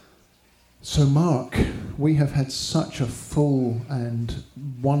So Mark, we have had such a full and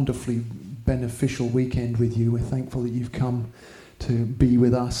wonderfully beneficial weekend with you. We're thankful that you've come to be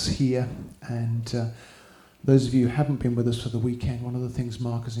with us here. And those of you who haven't been with us for the weekend, one of the things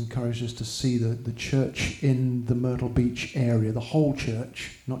Mark has encouraged us to see the church in the Myrtle Beach area, the whole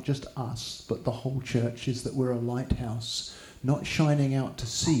church, not just us, but the whole church, is that we're a lighthouse, not shining out to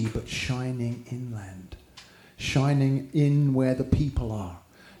sea, but shining inland, shining in where the people are,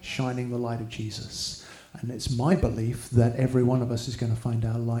 shining the light of Jesus. And it's my belief that every one of us is going to find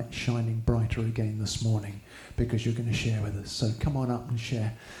our light shining brighter again this morning, because you're going to share with us. So come on up and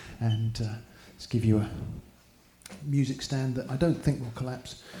share, and let's give you a music stand that I don't think will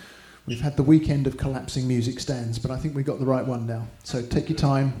collapse. We've had the weekend of collapsing music stands, but I think we've got the right one now. So take your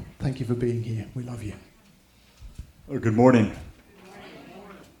time. Thank you for being here. We love you. Oh, good morning.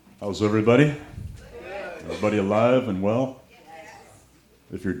 How's everybody? Everybody alive and well?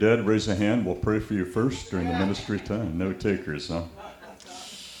 If you're dead, raise a hand. We'll pray for you first during the ministry time. No takers, huh?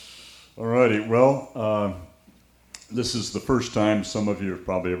 All righty. Well, this is the first time some of you have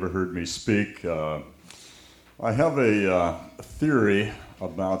probably ever heard me speak. I have a theory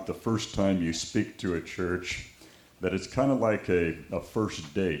about the first time you speak to a church, that it's kind of like a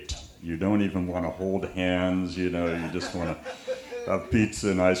first date. You don't even want to hold hands, you just want to have pizza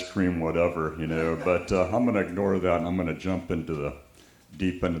and ice cream, whatever, But I'm going to ignore that, and I'm going to jump into the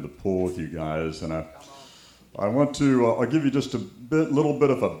deep end of the pool with you guys. And I want to, I'll give you just a little bit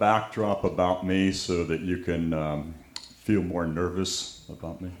of a backdrop about me so that you can feel more nervous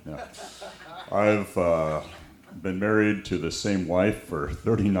about me. Yeah. I've been married to the same wife for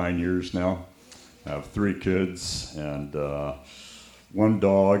 39 years now. I have 3 kids and 1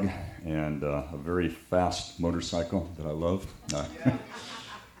 dog and a very fast motorcycle that I love.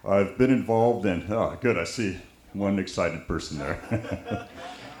 I've been involved in, good, I see one excited person there.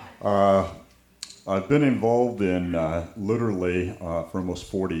 I've been involved in literally for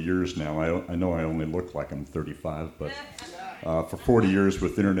almost 40 years now. I know I only look like I'm 35, but for 40 years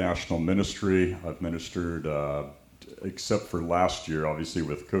with international ministry. I've ministered, except for last year, obviously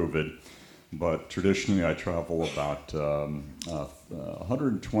with COVID, but traditionally I travel about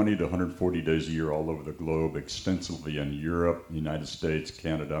 120 to 140 days a year all over the globe, extensively in Europe, United States,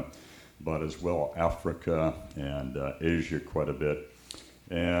 Canada, but as well Africa and Asia quite a bit.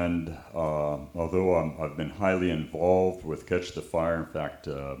 And although I've been highly involved with Catch the Fire, in fact,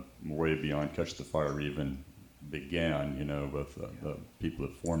 way beyond Catch the Fire even began, with the people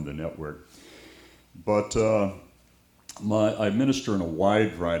that formed the network. But I minister in a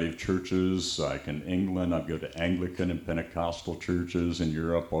wide variety of churches. Like in England, I go to Anglican and Pentecostal churches. In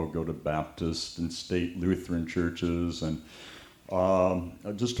Europe, I'll go to Baptist and state Lutheran churches, and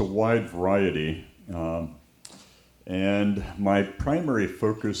just a wide variety. And my primary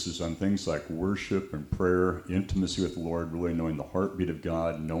focus is on things like worship and prayer, intimacy with the Lord, really knowing the heartbeat of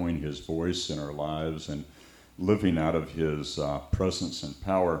God, knowing His voice in our lives, and living out of His presence and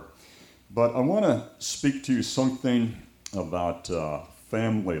power. But I want to speak to you something about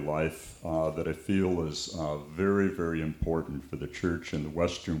family life that I feel is very, very important for the church in the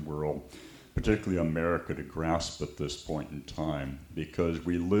Western world, particularly America, to grasp at this point in time, because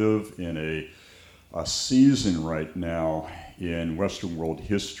we live in a season right now in Western world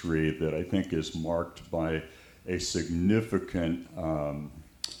history that I think is marked by a significant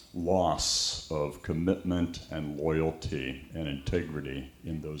loss of commitment and loyalty and integrity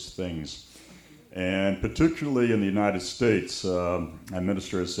in those things. And particularly in the United States, I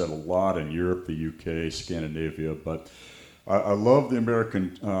minister, as I said, a lot in Europe, the UK, Scandinavia, but I love the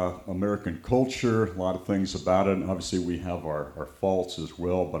American culture, a lot of things about it, and obviously we have our faults as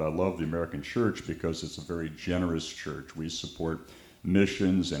well, but I love the American church because it's a very generous church. We support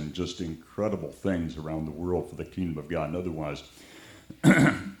missions and just incredible things around the world for the kingdom of God and otherwise.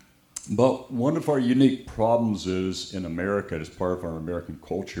 But one of our unique problems is in America, as part of our American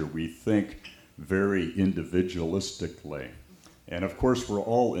culture, we think very individualistically. And of course, we're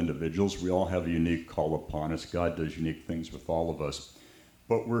all individuals. We all have a unique call upon us. God does unique things with all of us.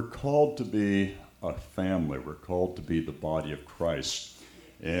 But we're called to be a family. We're called to be the body of Christ.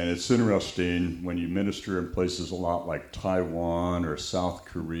 And it's interesting when you minister in places a lot like Taiwan or South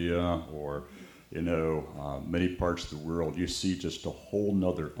Korea or many parts of the world, you see just a whole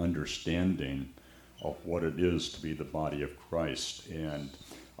nother understanding of what it is to be the body of Christ. And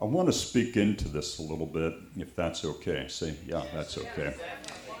I want to speak into this a little bit, if that's okay. Say, yeah, that's okay.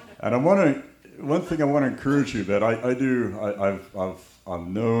 And one thing I want to encourage you that I've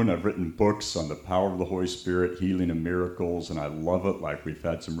written books on the power of the Holy Spirit, healing and miracles, and I love it. Like we've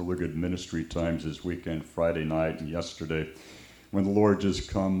had some really good ministry times this weekend, Friday night and yesterday. when the Lord just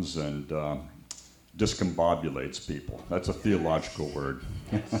comes and discombobulates people. That's a theological word.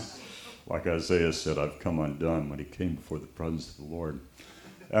 Like Isaiah said, I've come undone when he came before the presence of the Lord.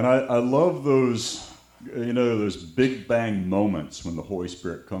 And I love those, those big bang moments when the Holy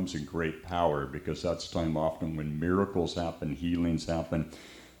Spirit comes in great power, because that's time often when miracles happen, healings happen,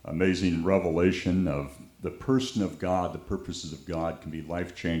 amazing revelation of the person of God, the purposes of God can be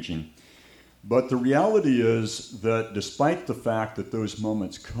life-changing. But the reality is that despite the fact that those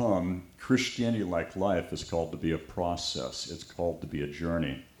moments come, Christianity, like life, is called to be a process. It's called to be a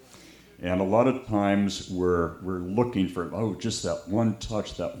journey. And a lot of times we're looking for, just that one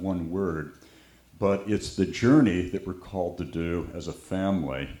touch, that one word. But it's the journey that we're called to do as a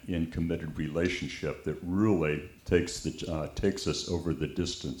family in committed relationship that really takes us over the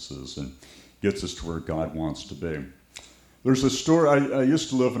distances and gets us to where God wants to be. There's a story. I used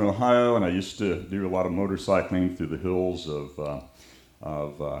to live in Ohio, and I used to do a lot of motorcycling through the hills of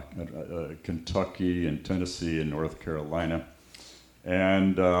Kentucky and Tennessee and North Carolina.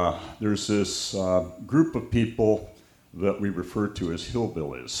 And there's this group of people that we refer to as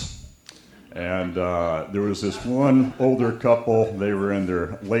hillbillies. And there was this one older couple. They were in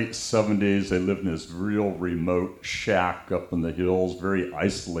their late 70s. They lived in this real remote shack up in the hills, very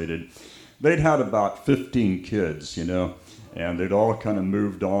isolated. They'd had about 15 kids, and they'd all kind of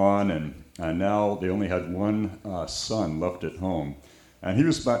moved on, and now they only had one son left at home. And he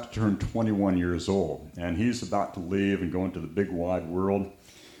was about to turn 21 years old, and he's about to leave and go into the big wide world.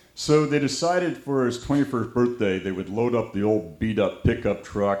 So they decided for his 21st birthday, they would load up the old beat-up pickup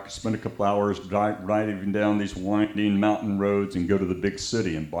truck, spend a couple hours driving down these winding mountain roads, and go to the big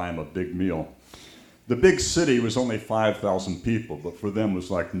city and buy him a big meal. The big city was only 5,000 people, but for them it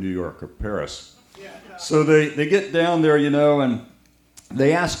was like New York or Paris. So they get down there, and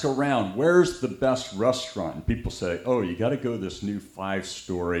they ask around, where's the best restaurant? And people say, you got to go to this new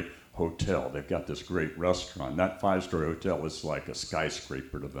 5-story hotel. They've got this great restaurant. That 5-story hotel is like a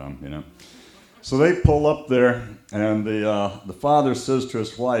skyscraper to them, So they pull up there, and the father says to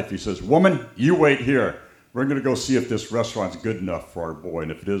his wife, he says, woman, you wait here. We're going to go see if this restaurant's good enough for our boy,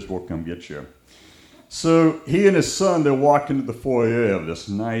 and if it is, we'll come get you. So he and his son, they walk into the foyer of this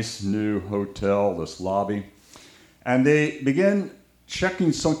nice new hotel, this lobby, and they begin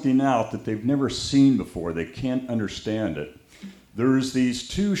checking something out that they've never seen before. They can't understand it. There's these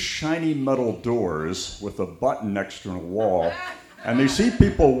 2 shiny metal doors with a button next to a wall, and they see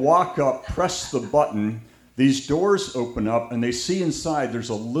people walk up, press the button, these doors open up, and they see inside there's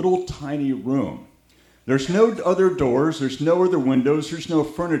a little tiny room. There's no other doors, there's no other windows, there's no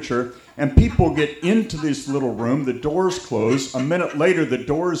furniture, and people get into this little room, the doors close, a minute later the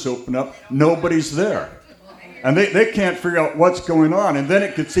doors open up, nobody's there. And they can't figure out what's going on. And then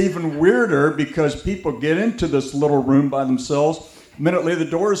it gets even weirder because people get into this little room by themselves. A minute later, the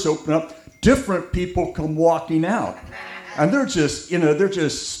doors open up. Different people come walking out. And they're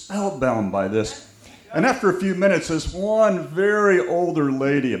just spellbound by this. And after a few minutes, this one very older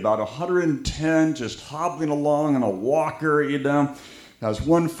lady, about 110, just hobbling along on a walker, has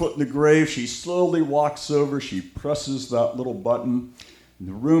one foot in the grave. She slowly walks over. She presses that little button.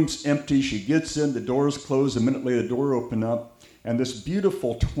 The room's empty. She gets in. The doors close. A minute later, the door opens up. And this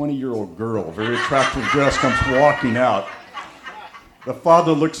beautiful 20-year-old girl, very attractive dress, comes walking out. The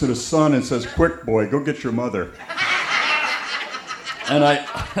father looks at his son and says, quick, boy, go get your mother. And I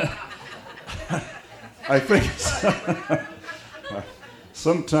think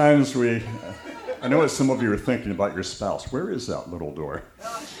sometimes I know what some of you are thinking about your spouse. Where is that little door?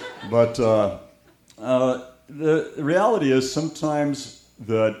 But the reality is sometimes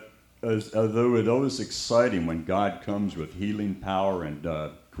that although it's always exciting when God comes with healing power and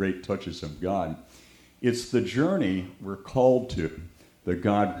great touches of God, it's the journey we're called to that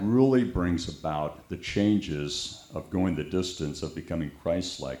God really brings about the changes of going the distance of becoming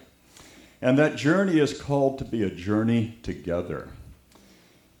Christ-like. And that journey is called to be a journey together.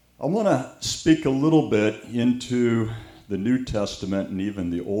 I want to speak a little bit into the New Testament and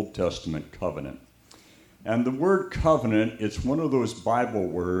even the Old Testament covenant. And the word covenant, it's one of those Bible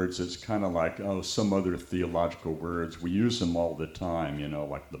words. It's kind of like, some other theological words. We use them all the time,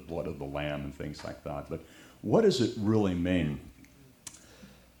 like the blood of the Lamb and things like that. But what does it really mean?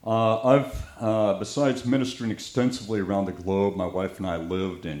 Besides ministering extensively around the globe, my wife and I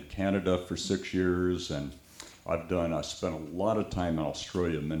lived in Canada for 6 years, and I spent a lot of time in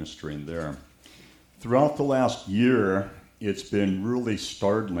Australia ministering there. Throughout the last year, it's been really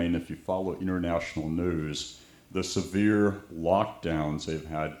startling, if you follow international news, the severe lockdowns they've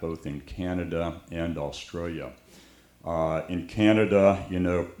had both in Canada and Australia. In Canada,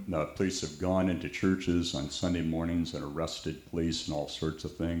 police have gone into churches on Sunday mornings and arrested police and all sorts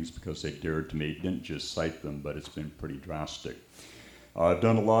of things because they dared to meet. Didn't just cite them, but it's been pretty drastic. I've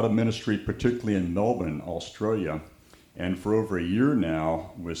done a lot of ministry, particularly in Melbourne, Australia, and for over a year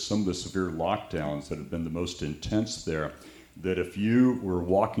now, with some of the severe lockdowns that have been the most intense there, that if you were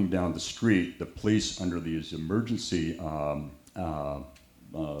walking down the street, the police, under these emergency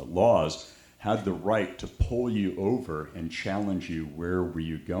laws, had the right to pull you over and challenge you, where were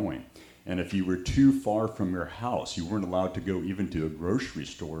you going? And if you were too far from your house, you weren't allowed to go even to a grocery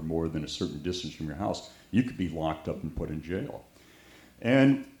store more than a certain distance from your house, you could be locked up and put in jail.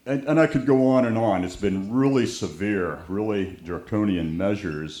 And I could go on and on. It's been really severe, really draconian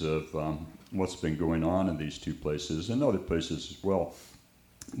measures of what's been going on in these two places and other places as well.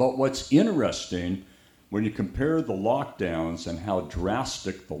 But what's interesting, when you compare the lockdowns and how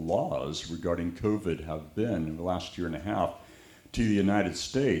drastic the laws regarding COVID have been in the last year and a half to the United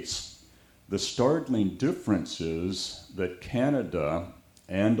States, the startling difference is that Canada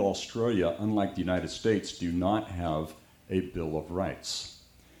and Australia, unlike the United States, do not have a Bill of Rights.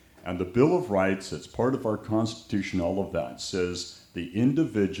 And the Bill of Rights, that's part of our Constitution, all of that, says the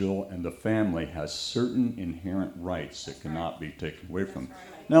individual and the family has certain inherent rights that cannot be taken away from them.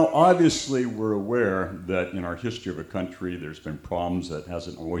 Now, obviously, we're aware that in our history of a country, there's been problems that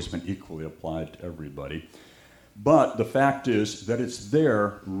hasn't always been equally applied to everybody. But the fact is that it's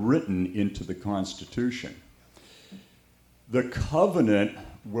there, written into the Constitution. The covenant,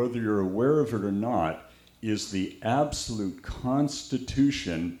 whether you're aware of it or not, is the absolute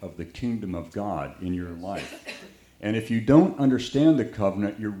constitution of the kingdom of God in your life. And if you don't understand the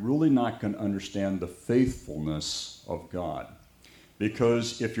covenant, you're really not going to understand the faithfulness of God.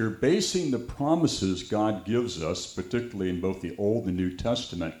 Because if you're basing the promises God gives us, particularly in both the Old and New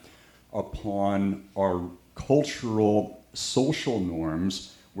Testament, upon our cultural, social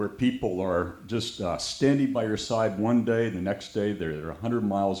norms, where people are just standing by your side one day, the next day they're 100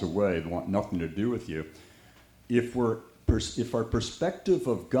 miles away, they want nothing to do with you. If our perspective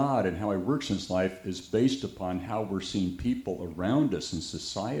of God and how He works in His life is based upon how we're seeing people around us in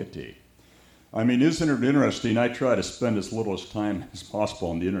society, I mean, isn't it interesting? I try to spend as little time as possible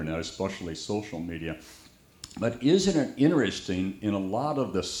on the internet, especially social media. But isn't it interesting, in a lot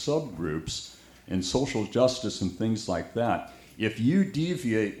of the subgroups in social justice and things like that, if you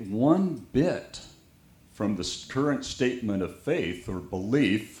deviate one bit from the current statement of faith or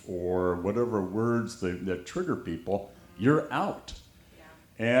belief or whatever words that trigger people, you're out. Yeah.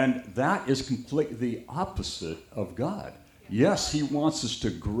 And that is completely the opposite of God. Yes, He wants us to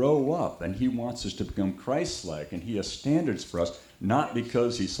grow up, and He wants us to become Christ-like, and He has standards for us, not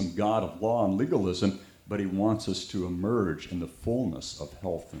because He's some God of law and legalism, but He wants us to emerge in the fullness of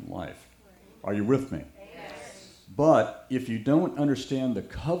health and life. Are you with me? Yes. But if you don't understand the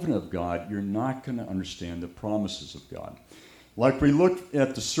covenant of God, you're not going to understand the promises of God. Like we looked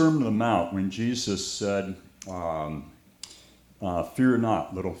at the Sermon on the Mount when Jesus said, fear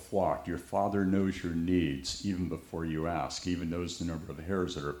not, little flock, your Father knows your needs even before you ask, even knows the number of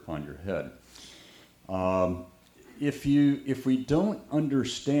hairs that are upon your head. If we don't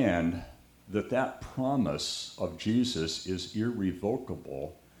understand that promise of Jesus is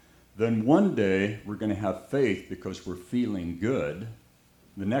irrevocable, then one day we're going to have faith because we're feeling good.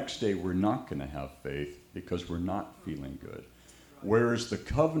 The next day we're not going to have faith because we're not feeling good. Whereas the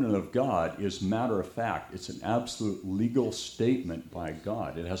covenant of God is matter of fact. It's an absolute legal statement by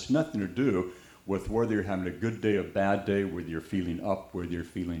God. It has nothing to do with whether you're having a good day or bad day, whether you're feeling up, whether you're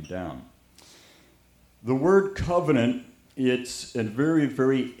feeling down. The word covenant, it's a very,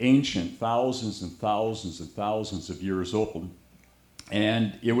 very ancient, thousands and thousands and thousands of years old.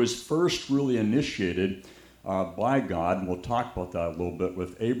 And it was first really initiated by God, and we'll talk about that a little bit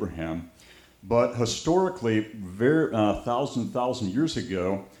with Abraham. But historically, thousand years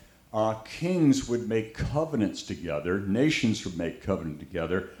ago, kings would make covenants together, nations would make covenant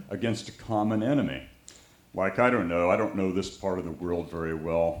together against a common enemy. Like, I don't know this part of the world very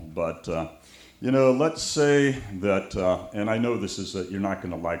well, but, let's say that, and I know you're not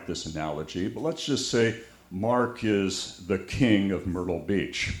going to like this analogy, but let's just say Mark is the king of Myrtle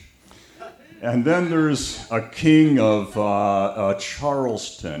Beach. And then there's a king of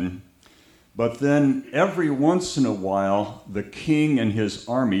Charleston. But then every once in a while, the king and his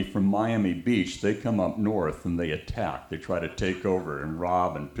army from Miami Beach, they come up north and they attack. They try to take over and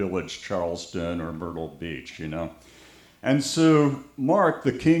rob and pillage Charleston or Myrtle Beach, And so Mark,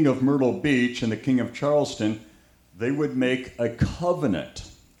 the king of Myrtle Beach and the king of Charleston, they would make a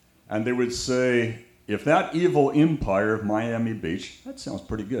covenant. And they would say, if that evil empire of Miami Beach, that sounds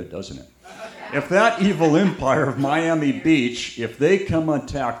pretty good, doesn't it? If that evil empire of Miami Beach, if they come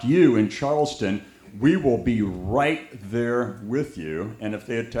attack you in Charleston, we will be right there with you. And if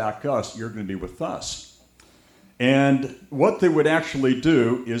they attack us, you're going to be with us. And what they would actually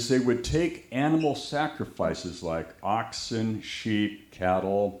do is they would take animal sacrifices like oxen, sheep,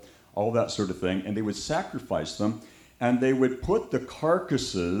 cattle, all that sort of thing, and they would sacrifice them, and they would put the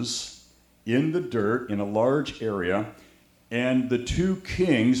carcasses in the dirt in a large area, and the two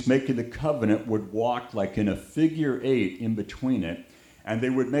kings making the covenant would walk like in a figure 8 in between it, and they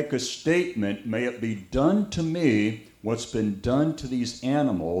would make a statement, "May it be done to me what's been done to these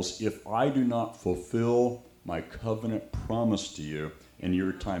animals if I do not fulfill my covenant promise to you in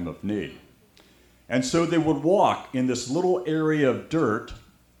your time of need." And so they would walk in this little area of dirt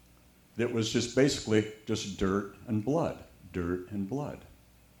that was just basically just dirt and blood, dirt and blood.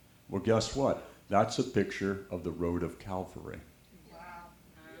 Well, guess what? That's a picture of the road of Calvary. Wow.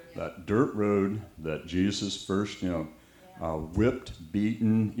 That dirt road that Jesus first, whipped,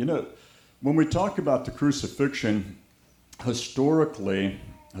 beaten. When we talk about the crucifixion, historically,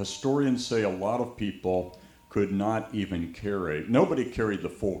 historians say a lot of people could not even carry. Nobody carried the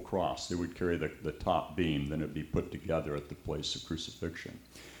full cross. They would carry the top beam, then it would be put together at the place of crucifixion.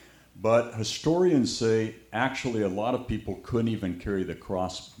 But historians say actually a lot of people couldn't even carry the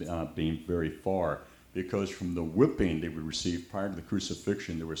cross beam very far, because from the whipping they would receive prior to the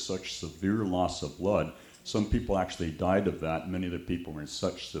crucifixion, there was such severe loss of blood. Some people actually died of that. Many of the people were in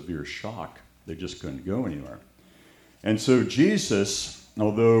such severe shock they just couldn't go anywhere. And so Jesus,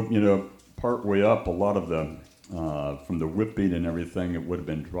 although part way up, a lot of the from the whipping and everything, it would have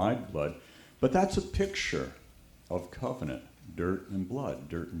been dried blood, but that's a picture of covenant. Dirt and blood,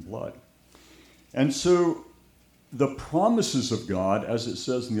 dirt and blood. And so the promises of God, as it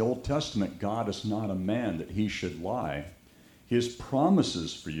says in the Old Testament, God is not a man that he should lie. His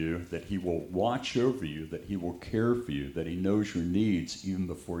promises for you, that he will watch over you, that he will care for you, that he knows your needs even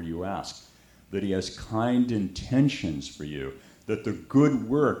before you ask, that he has kind intentions for you, that the good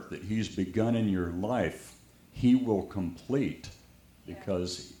work that he's begun in your life, he will complete,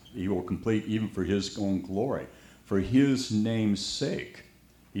 because he will complete even for his own glory. For his name's sake,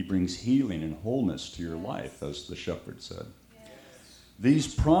 he brings healing and wholeness to your life, as the shepherd said. Yes.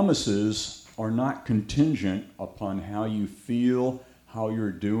 These promises are not contingent upon how you feel, how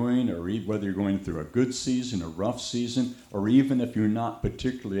you're doing, or whether you're going through a good season, a rough season, or even if you're not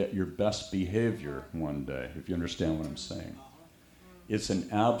particularly at your best behavior one day, if you understand what I'm saying. It's an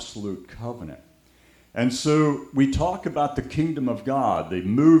absolute covenant. And so we talk about the kingdom of God, the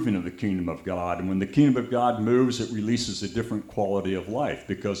moving of the kingdom of God. And when the kingdom of God moves, it releases a different quality of life.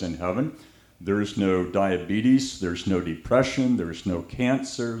 Because in heaven, there's no diabetes, there's no depression, there's no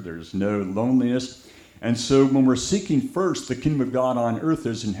cancer, there's no loneliness. And so when we're seeking first the kingdom of God on earth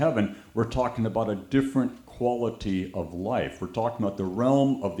as in heaven, we're talking about a different quality of life. We're talking about the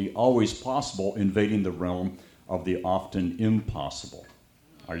realm of the always possible invading the realm of the often impossible.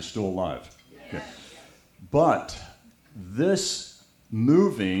 Are you still alive? Okay. But this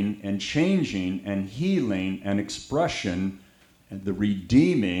moving and changing and healing and expression and the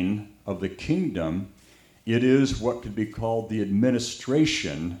redeeming of the kingdom, it is what could be called the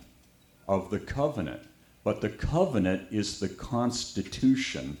administration of the covenant. But the covenant is the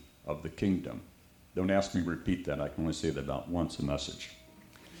constitution of the kingdom. Don't ask me to repeat that. I can only say that about once a message.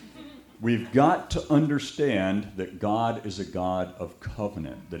 We've got to understand that God is a God of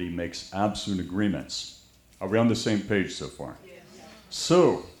covenant, that he makes absolute agreements. Are we on the same page so far? Yes.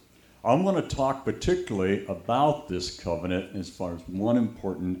 So, I'm going to talk particularly about this covenant as far as one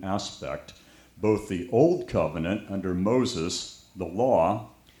important aspect, both the old covenant under Moses, the law,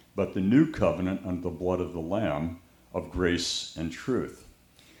 but the new covenant under the blood of the Lamb of grace and truth.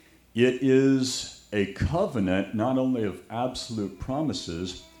 It is a covenant not only of absolute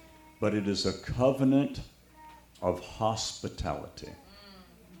promises, but it is a covenant of hospitality.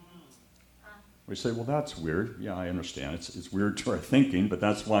 We say, well, that's weird. Yeah, I understand. It's weird to our thinking, but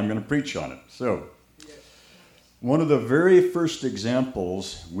that's why I'm going to preach on it. So, one of the very first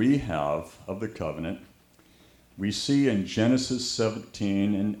examples we have of the covenant, we see in Genesis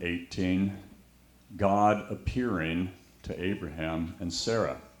 17 and 18, God appearing to Abraham and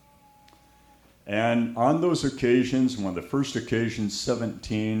Sarah. And on those occasions, one of the first occasions,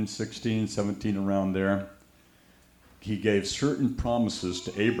 16, 17, around there, he gave certain promises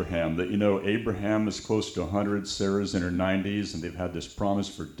to Abraham that, Abraham is close to 100, Sarah's in her 90s, and they've had this promise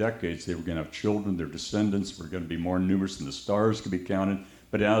for decades. They were going to have children, their descendants were going to be more numerous than the stars could be counted,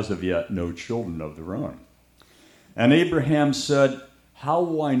 but as of yet, no children of their own. And Abraham said, how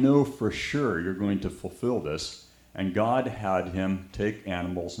will I know for sure you're going to fulfill this? And God had him take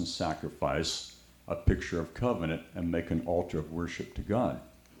animals and sacrifice a picture of covenant and make an altar of worship to God.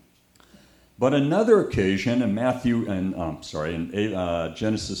 But another occasion in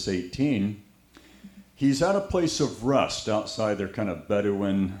Genesis 18, he's at a place of rest outside their kind of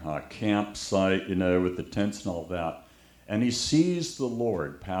Bedouin campsite, with the tents and all that. And he sees the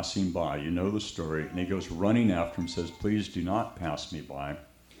Lord passing by. You know the story. And he goes running after him, says, "Please do not pass me by."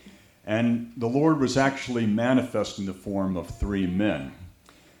 And the Lord was actually manifest in the form of 3 men.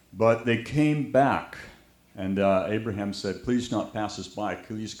 But they came back. And Abraham said, "Please not pass us by.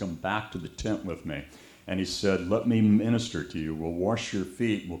 Please come back to the tent with me." And he said, "Let me minister to you. We'll wash your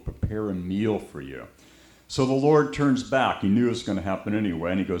feet. We'll prepare a meal for you." So the Lord turns back. He knew it was going to happen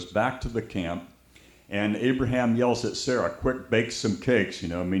anyway. And he goes back to the camp. And Abraham yells at Sarah, "Quick, bake some cakes,"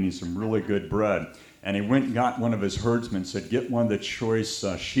 meaning some really good bread. And he went and got one of his herdsmen, said, "Get one of the choice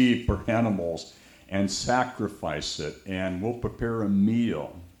sheep or animals and sacrifice it. And we'll prepare a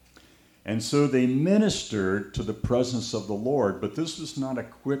meal." And so they ministered to the presence of the Lord, but this was not a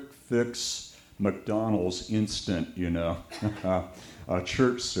quick fix McDonald's instant,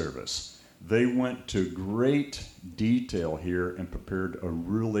 church service. They went to great detail here and prepared a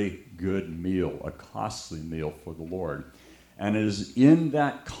really good meal, a costly meal for the Lord. And it is in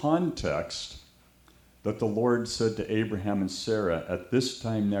that context that the Lord said to Abraham and Sarah, "At this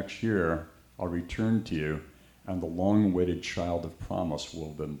time next year, I'll return to you, and the long-awaited child of promise will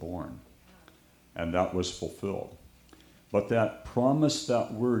have been born." And that was fulfilled. But that promise,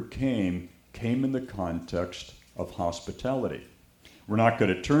 that word came in the context of hospitality. We're not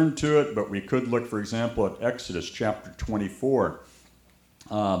going to turn to it, but we could look, for example, at Exodus chapter 24,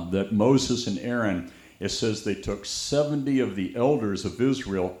 that Moses and Aaron, it says they took 70 of the elders of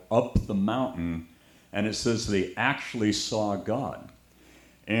Israel up the mountain, and it says they actually saw God.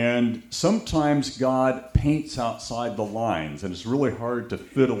 And sometimes God paints outside the lines, and it's really hard to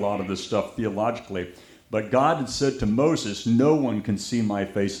fit a lot of this stuff theologically. But God had said to Moses, "No one can see my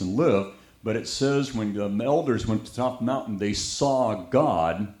face and live." But it says when the elders went to the top of the mountain, they saw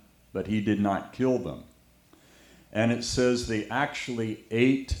God, but he did not kill them. And it says they actually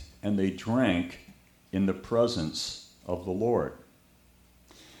ate and they drank in the presence of the Lord.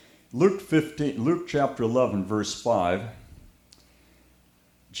 Luke chapter 11, verse 5,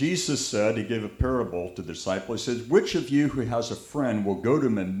 Jesus said, he gave a parable to the disciples. He says, "Which of you who has a friend will go to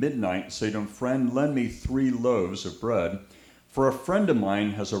him at midnight and say to him, 'Friend, lend me 3 loaves of bread, for a friend of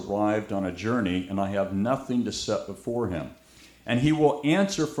mine has arrived on a journey, and I have nothing to set before him.' And he will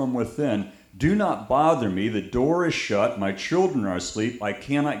answer from within, 'Do not bother me, the door is shut, my children are asleep, I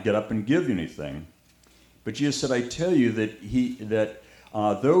cannot get up and give you anything.' But Jesus said, 'I tell you that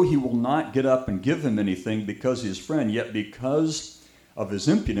though he will not get up and give him anything because he is his friend, yet because of his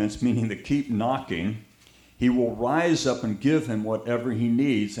impudence,'" meaning to keep knocking, "'he will rise up and give him whatever he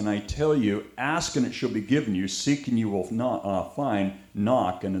needs. And I tell you, ask and it shall be given you, seek and you will not find,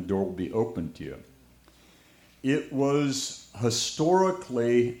 knock and the door will be opened to you." It was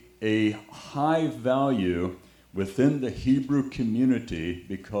historically a high value within the Hebrew community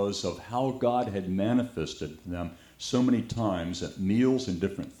because of how God had manifested them so many times at meals and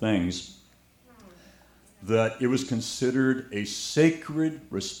different things, that it was considered a sacred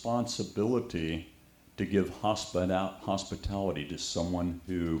responsibility to give hospitality to someone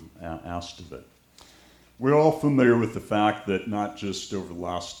who asked of it. We're all familiar with the fact that not just over the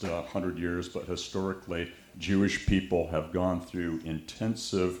last 100 years, but historically, Jewish people have gone through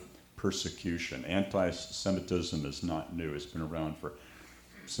intensive persecution. Anti-Semitism is not new. It's been around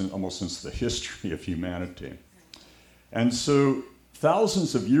almost since the history of humanity. And so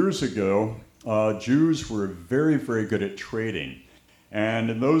thousands of years ago, Jews were very, very good at trading. And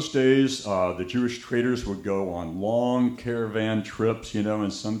in those days, the Jewish traders would go on long caravan trips,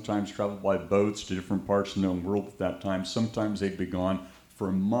 and sometimes travel by boats to different parts of the known world at that time. Sometimes they'd be gone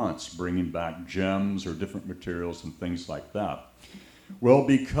for months bringing back gems or different materials and things like that. Well,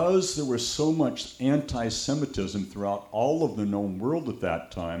 because there was so much anti-Semitism throughout all of the known world at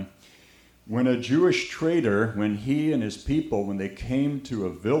that time, when a Jewish trader, when he and his people, when they came to a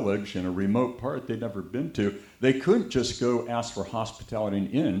village in a remote part they'd never been to, they couldn't just go ask for hospitality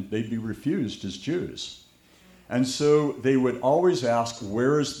and inn. They'd be refused as Jews. And so they would always ask,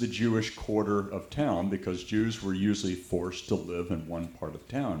 where is the Jewish quarter of town? Because Jews were usually forced to live in one part of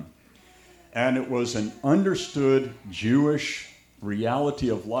town. And it was an understood Jewish reality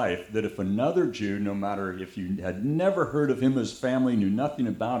of life that if another Jew, no matter if you had never heard of him, his family, knew nothing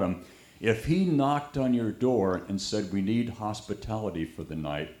about him, if he knocked on your door and said, we need hospitality for the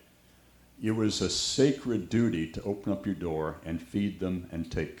night, it was a sacred duty to open up your door and feed them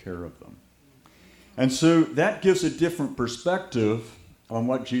and take care of them. And so that gives a different perspective on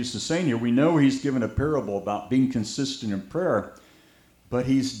what Jesus is saying here. We know he's given a parable about being consistent in prayer, but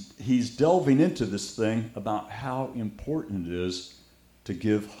he's delving into this thing about how important it is to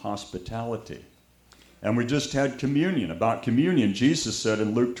give hospitality. And we just had communion. About communion, Jesus said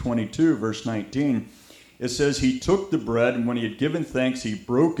in Luke 22, verse 19, it says, he took the bread, and when he had given thanks, he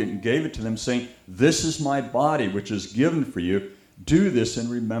broke it and gave it to them, saying, this is my body, which is given for you. Do this in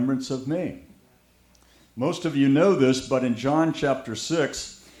remembrance of me. Most of you know this, but in John chapter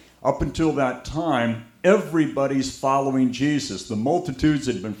 6, up until that time, everybody's following Jesus. The multitudes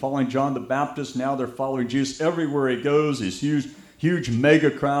had been following John the Baptist. Now they're following Jesus everywhere he goes. These huge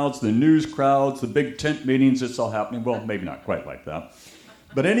mega crowds, the news crowds, the big tent meetings, it's all happening. Well, maybe not quite like that.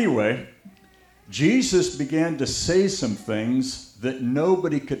 But anyway, Jesus began to say some things that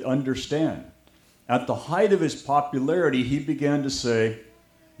nobody could understand. At the height of his popularity, he began to say,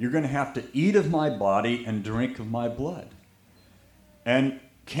 you're going to have to eat of my body and drink of my blood. And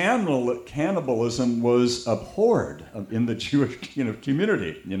cannibalism was abhorred in the Jewish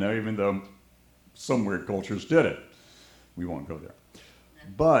community, even though some weird cultures did it. We won't go there.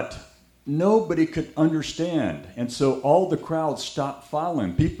 But nobody could understand. And so all the crowds stopped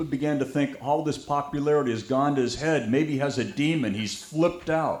following. People began to think all this popularity has gone to his head. Maybe he has a demon. He's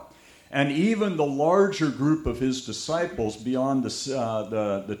flipped out. And even the larger group of his disciples beyond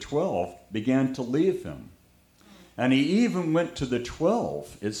the 12 began to leave him. And he even went to the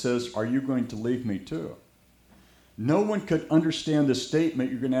 12. It says, are you going to leave me too? No one could understand the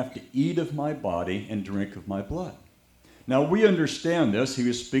statement, you're going to have to eat of my body and drink of my blood. Now we understand this. He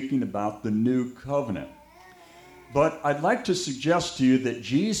was speaking about the new covenant. But I'd like to suggest to you that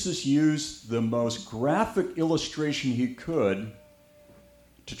Jesus used the most graphic illustration he could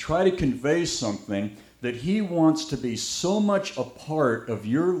to try to convey something that he wants to be so much a part of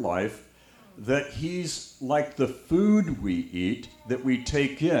your life that he's like the food we eat, that we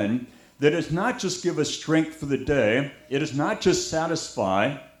take in, that does not just give us strength for the day, it does not just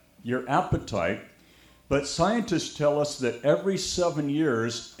satisfy your appetite, but scientists tell us that every 7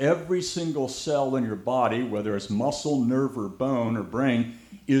 years, every single cell in your body, whether it's muscle, nerve, or bone, or brain,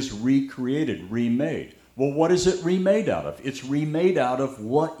 is recreated, remade. Well, what is it remade out of? It's remade out of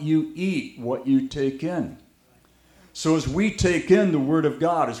what you eat, what you take in. So as we take in the Word of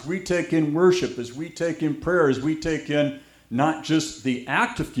God, as we take in worship, as we take in prayer, as we take in not just the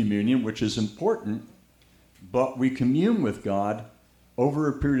act of communion, which is important, but we commune with God over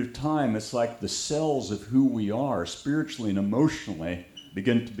a period of time, it's like the cells of who we are spiritually and emotionally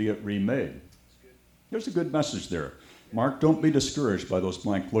begin to be remade. There's a good message there. Mark, don't be discouraged by those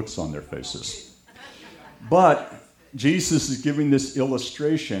blank looks on their faces. But Jesus is giving this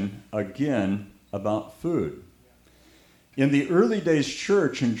illustration again about food. In the early days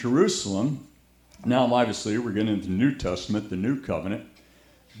church in Jerusalem, now obviously we're getting into the New Testament, the New Covenant,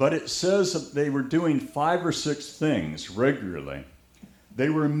 but it says that they were doing 5 or 6 things regularly. They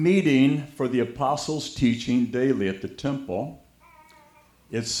were meeting for the apostles' teaching daily at the temple.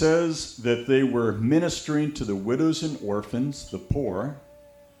 It says that they were ministering to the widows and orphans, the poor.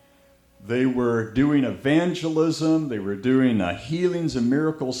 They were doing evangelism. They were doing healings and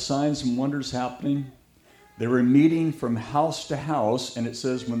miracles, signs and wonders happening. They were meeting from house to house, and it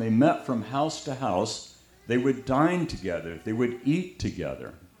says when they met from house to house, they would dine together. They would eat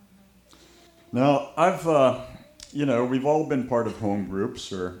together. Now, we've all been part of home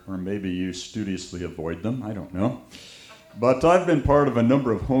groups, or maybe you studiously avoid them. I don't know. But I've been part of a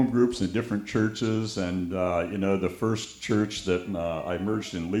number of home groups in different churches, and the first church that I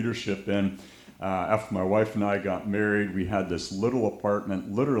emerged in leadership in, after my wife and I got married, we had this little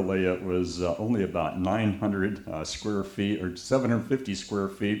apartment. Literally, it was only about 900 square feet or 750 square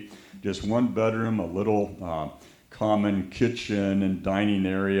feet, just one bedroom, a little common kitchen and dining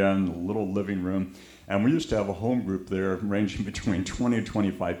area, and a little living room. And we used to have a home group there ranging between 20 and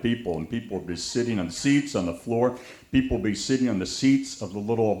 25 people, and people would be sitting on seats on the floor. People would be sitting on the seats of the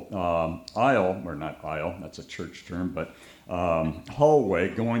little aisle, or not aisle, that's a church term, but hallway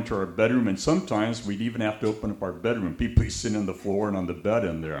going to our bedroom. And sometimes we'd even have to open up our bedroom. People would be sitting on the floor and on the bed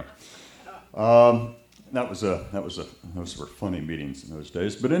in there. Those were funny meetings in those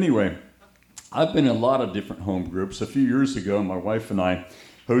days. But anyway, I've been in a lot of different home groups. A few years ago, my wife and I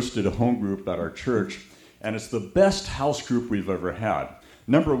hosted a home group at our church, and it's the best house group we've ever had.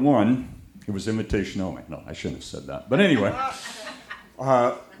 Number one, it was invitation only. No, I shouldn't have said that. But anyway,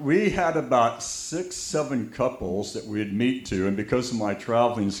 we had about 6, 7 couples that we'd meet to, and because of my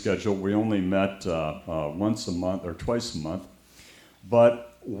traveling schedule, we only met once a month or twice a month.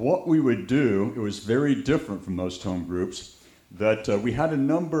 But what we would do, it was very different from most home groups. that we had a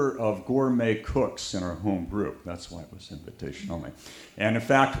number of gourmet cooks in our home group. That's why it was invitation only. And in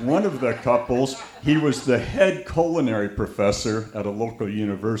fact, one of the couples, he was the head culinary professor at a local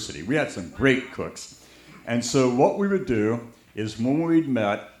university. We had some great cooks. And so what we would do is when we'd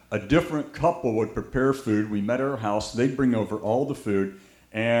met, a different couple would prepare food. We met at our house. They'd bring over all the food.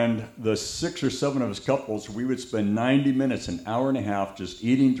 And the 6 or 7 of us couples, we would spend 90 minutes, an hour and a half, just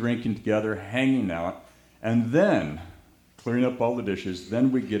eating, drinking together, hanging out. And then clearing up all the dishes.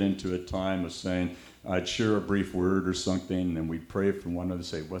 Then we get into a time of saying, I'd share a brief word or something, and then we pray for one another,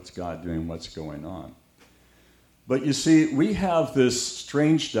 say, what's God doing, what's going on? But you see, we have this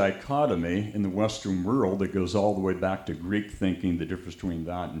strange dichotomy in the Western world that goes all the way back to Greek thinking, the difference between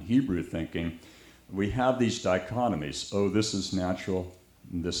that and Hebrew thinking. We have these dichotomies. Oh, this is natural,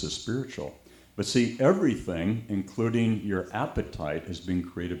 and this is spiritual. But see, everything, including your appetite, has been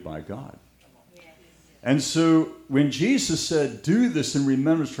created by God. And so when Jesus said, do this in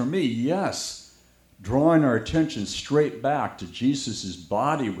remembrance for me, yes, drawing our attention straight back to Jesus'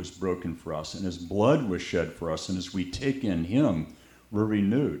 body was broken for us and his blood was shed for us, and as we take in him, we're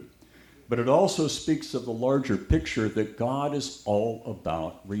renewed. But it also speaks of the larger picture that God is all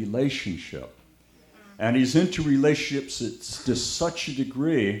about relationship. And he's into relationships to such a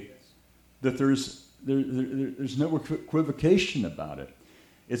degree that there's no equivocation about it.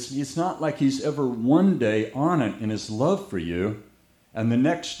 It's not like he's ever one day on it in his love for you, and the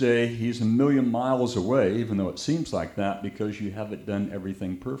next day he's a million miles away, even though it seems like that, because you haven't done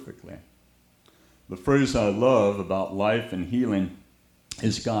everything perfectly. The phrase I love about life and healing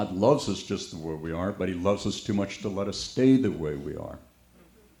is God loves us just the way we are, but he loves us too much to let us stay the way we are.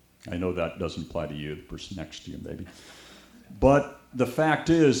 I know that doesn't apply to you, the person next to you maybe. But the fact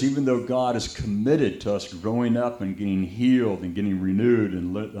is, even though God is committed to us growing up and getting healed and getting renewed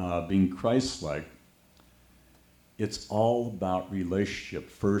and being Christ-like, it's all about relationship,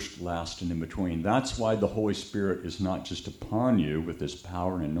 first, last, and in between. That's why the Holy Spirit is not just upon you with his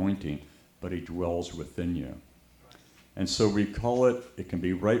power and anointing, but he dwells within you. And so we call it can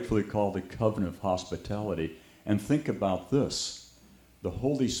be rightfully called the covenant of hospitality. And think about this. The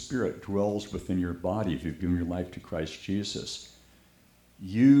Holy Spirit dwells within your body if you've given your life to Christ Jesus.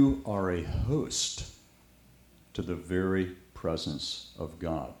 You are a host to the very presence of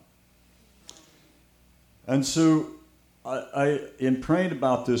God. And so I in praying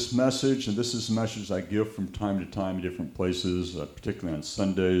about this message, and this is a message I give from time to time in different places, particularly on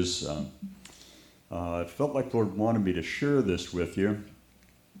Sundays, I felt like the Lord wanted me to share this with you.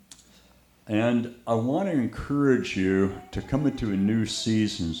 And I want to encourage you to come into a new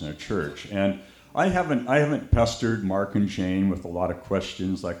season in a church. And I haven't pestered Mark and Jane with a lot of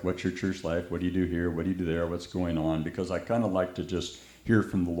questions like, what's your church like? What do you do here? What do you do there? What's going on? Because I kind of like to just hear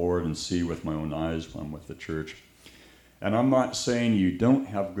from the Lord and see with my own eyes when I'm with the church. And I'm not saying you don't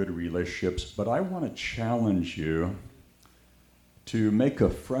have good relationships, but I want to challenge you to make a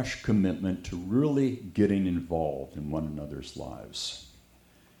fresh commitment to really getting involved in one another's lives.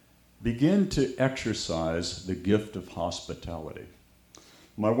 Begin to exercise the gift of hospitality.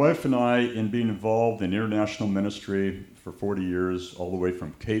 My wife and I, in being involved in international ministry for 40 years, all the way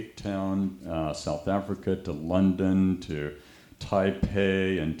from Cape Town, South Africa, to London, to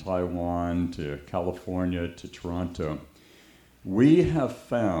Taipei and Taiwan, to California, to Toronto, we have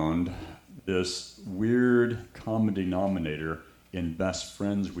found this weird common denominator in best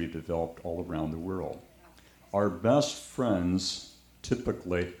friends we've developed all around the world. Our best friends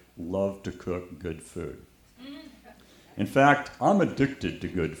typically love to cook good food. In fact, I'm addicted to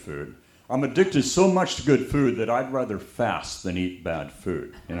good food. I'm addicted so much to good food that I'd rather fast than eat bad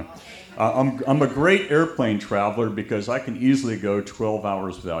food. You know, I'm a great airplane traveler because I can easily go 12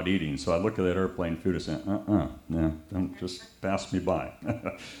 hours without eating. So I look at that airplane food and say, no, don't just pass me by.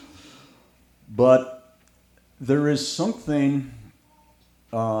 But there is something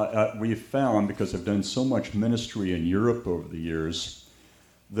we've found, because I've done so much ministry in Europe over the years,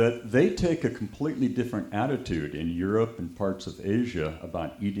 that they take a completely different attitude in Europe and parts of Asia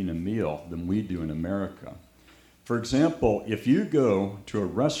about eating a meal than we do in America. For example, if you go to a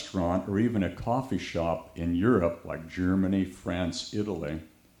restaurant or even a coffee shop in Europe, like Germany, France, Italy,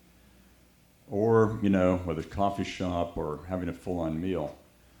 or, whether it's a coffee shop or having a full-on meal,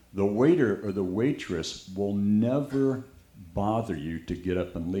 the waiter or the waitress will never bother you to get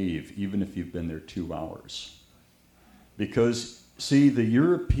up and leave, even if you've been there 2 hours. Because see, the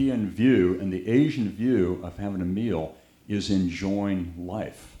European view and the Asian view of having a meal is enjoying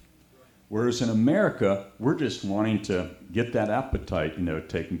life. Whereas in America, we're just wanting to get that appetite,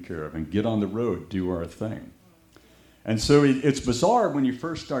 taken care of and get on the road, do our thing. And so it's bizarre when you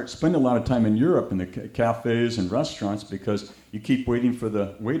first start spending a lot of time in Europe in the cafes and restaurants because you keep waiting for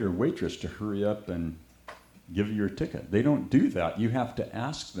the waiter or waitress to hurry up and give you your ticket. They don't do that. You have to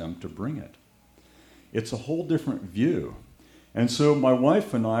ask them to bring it. It's a whole different view. And so my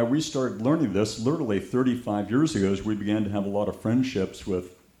wife and I, we started learning this literally 35 years ago as we began to have a lot of friendships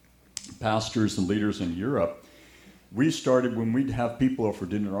with pastors and leaders in Europe. We started, when we'd have people over for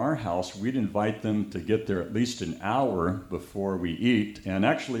dinner at our house, we'd invite them to get there at least an hour before we eat. And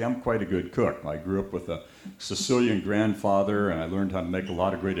actually, I'm quite a good cook. I grew up with a Sicilian grandfather, and I learned how to make a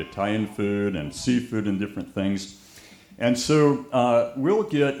lot of great Italian food and seafood and different things. And so we'll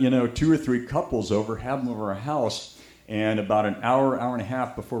get, 2 or 3 couples over, have them over our house, and about an hour, hour and a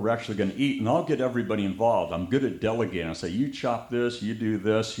half before we're actually going to eat, and I'll get everybody involved. I'm good at delegating. I'll say, you chop this, you do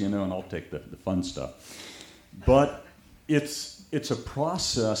this, and I'll take the fun stuff. But it's a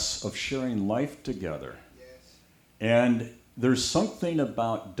process of sharing life together. Yes. And there's something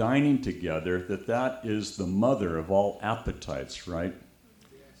about dining together that is the mother of all appetites, right?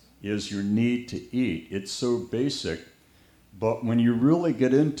 Yes. Is your need to eat. It's so basic. But when you really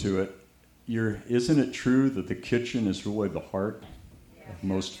get into it, isn't it true that the kitchen is really the heart of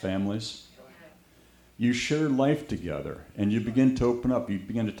most families? You share life together, and you begin to open up. You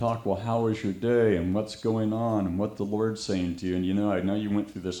begin to talk, well, how was your day, and what's going on, and what the Lord's saying to you. And I know you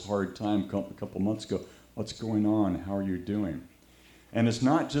went through this hard time a couple months ago. What's going on? How are you doing? And it's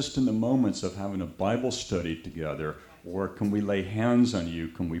not just in the moments of having a Bible study together, or can we lay hands on you,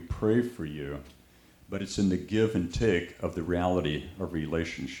 can we pray for you, but it's in the give and take of the reality of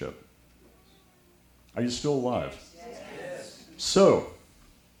relationship. Are you still alive? Yes. So,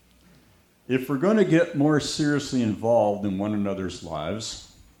 if we're going to get more seriously involved in one another's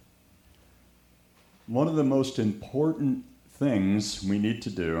lives, one of the most important things we need to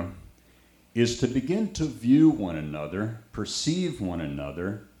do is to begin to view one another, perceive one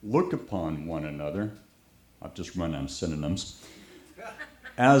another, look upon one another, I've just run out of synonyms,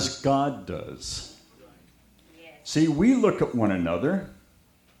 as God does. See, we look at one another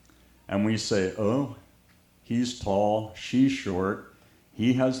and we say, oh, he's tall, she's short,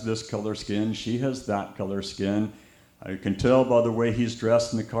 he has this color skin, she has that color skin. I can tell by the way he's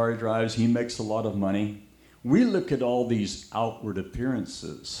dressed and the car he drives, he makes a lot of money. We look at all these outward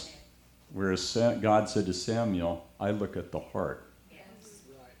appearances, whereas God said to Samuel, I look at the heart. Yes.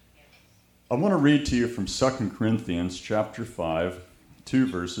 I want to read to you from 2 Corinthians chapter 5, 2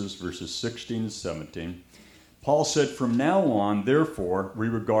 verses 16 and 17. Paul said, from now on, therefore, we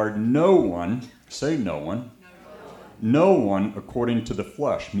regard no one, say no one, no one according to the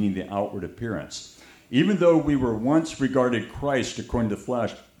flesh, meaning the outward appearance. Even though we were once regarded Christ according to the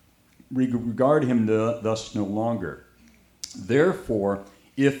flesh, we regard him thus no longer. Therefore,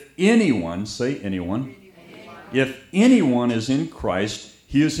 if anyone, say anyone, if anyone is in Christ,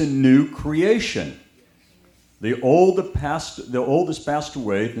 he is a new creation. The old has passed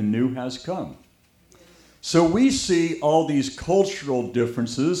away, the new has come. So we see all these cultural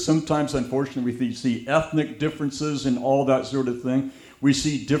differences. Sometimes, unfortunately, we see ethnic differences and all that sort of thing. We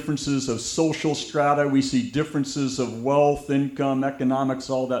see differences of social strata. We see differences of wealth, income, economics,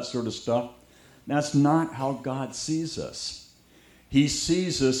 all that sort of stuff. That's not how God sees us. He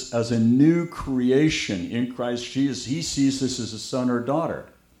sees us as a new creation in Christ Jesus. He sees us as a son or daughter.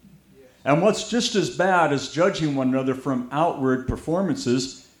 And what's just as bad as judging one another from outward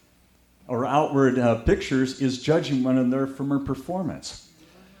performances or outward pictures is judging one another from our performance.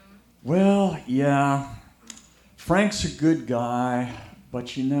 Well, yeah, Frank's a good guy, but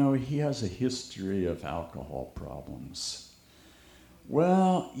he has a history of alcohol problems.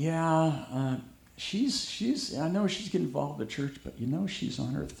 Well, yeah, she's I know she's getting involved in the church, but she's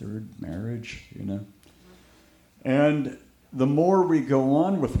on her 3rd marriage, And the more we go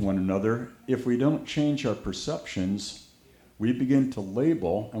on with one another, if we don't change our perceptions, we begin to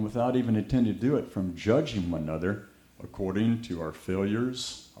label, and without even intending to do it, from judging one another according to our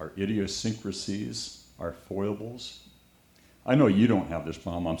failures, our idiosyncrasies, our foibles. I know you don't have this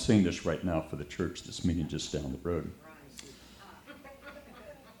problem. I'm saying this right now for the church, this meeting just down the road.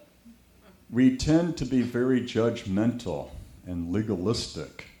 We tend to be very judgmental and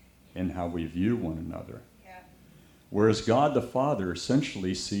legalistic in how we view one another. Yeah. Whereas God the Father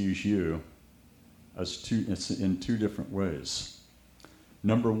essentially sees you in 2 different ways.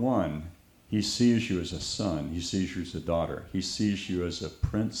 Number 1, he sees you as a son. He sees you as a daughter. He sees you as a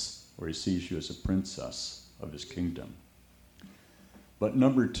prince, or he sees you as a princess of his kingdom. But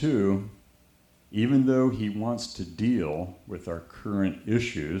number 2, even though he wants to deal with our current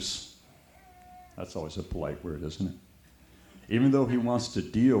issues, that's always a polite word, isn't it? Even though he wants to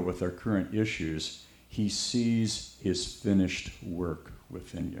deal with our current issues, He sees his finished work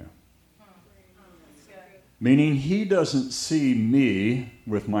within you. Meaning he doesn't see me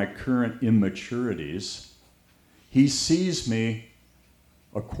with my current immaturities. He sees me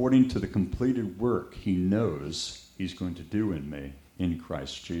according to the completed work he knows he's going to do in me in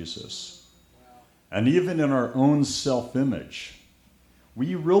Christ Jesus. And even in our own self-image,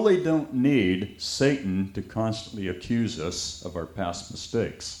 we really don't need Satan to constantly accuse us of our past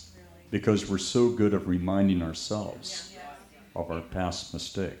mistakes because we're so good at reminding ourselves of our past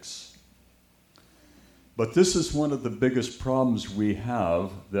mistakes. But this is one of the biggest problems we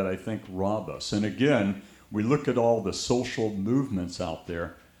have that I think rob us. And again, we look at all the social movements out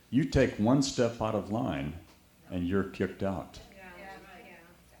there. You take one step out of line and you're kicked out.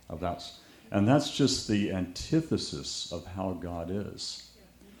 And that's just the antithesis of how God is.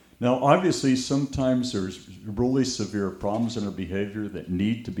 Now, obviously, sometimes there's really severe problems in our behavior that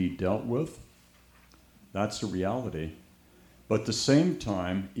need to be dealt with. That's a reality. But at the same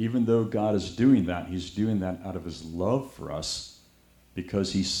time, even though God is doing that, he's doing that out of his love for us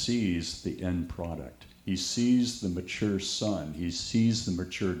because he sees the end product. He sees the mature son. He sees the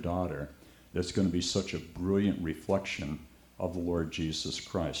mature daughter that's going to be such a brilliant reflection of the Lord Jesus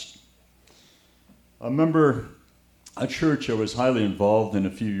Christ. I remember a church I was highly involved in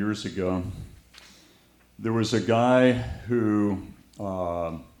a few years ago. There was a guy who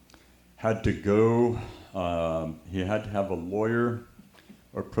had to go. He had to have a lawyer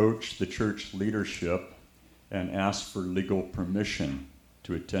approach the church leadership and ask for legal permission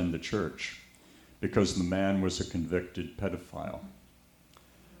to attend the church because the man was a convicted pedophile.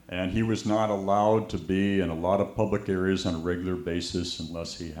 And he was not allowed to be in a lot of public areas on a regular basis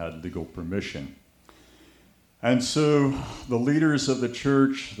unless he had legal permission. And so the leaders of the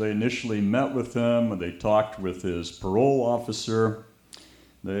church, they initially met with him and they talked with his parole officer.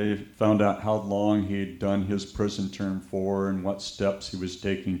 They found out how long he'd done his prison term for and what steps he was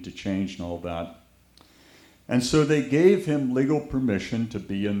taking to change and all that. And so they gave him legal permission to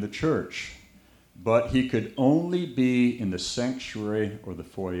be in the church, but he could only be in the sanctuary or the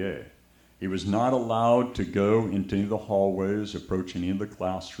foyer. He was not allowed to go into any of the hallways, approach any of the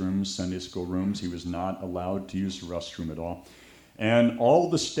classrooms, Sunday school rooms. He was not allowed to use the restroom at all. And all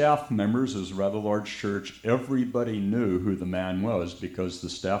the staff members, it was a rather large church, everybody knew who the man was because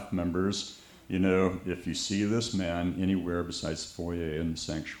the staff members, if you see this man anywhere besides the foyer and the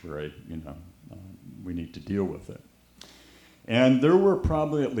sanctuary, we need to deal with it. And there were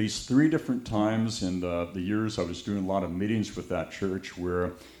probably at least 3 different times in the years I was doing a lot of meetings with that church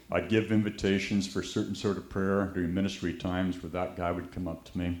where I'd give invitations for certain sort of prayer during ministry times where that guy would come up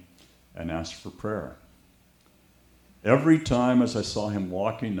to me and ask for prayer. Every time as I saw him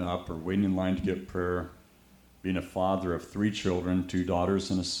walking up or waiting in line to get prayer, being a father of 3 children, 2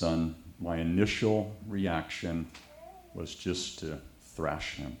 daughters and a son, my initial reaction was just to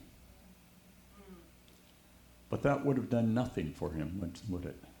thrash him. But that would have done nothing for him, would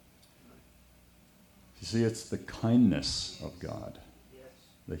it? You see, it's the kindness of God,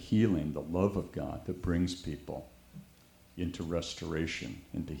 the healing, the love of God that brings people into restoration,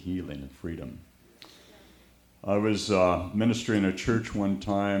 into healing and freedom. I was ministering in a church one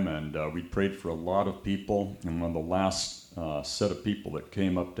time, and we prayed for a lot of people. And one of the last set of people that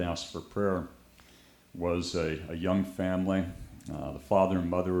came up to ask for prayer was a young family. The father and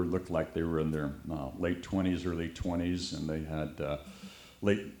mother looked like they were in their late 20s, early 20s, and they had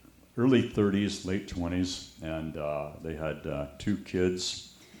early 30s, late 20s, and they had 2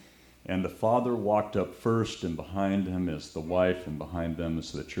 kids. And the father walked up first, and behind him is the wife, and behind them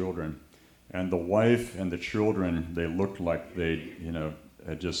is the children. And the wife and the children, they looked like they,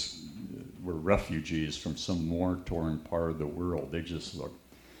 had just were refugees from some war-torn part of the world. They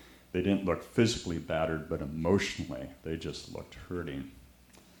didn't look physically battered, but emotionally, they just looked hurting.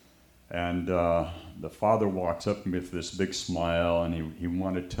 And the father walks up to me with this big smile, and he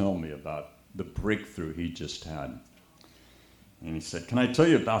wanted to tell me about the breakthrough he just had. And he said, "Can I tell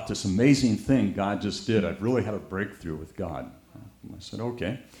you about this amazing thing God just did? I've really had a breakthrough with God." And I said,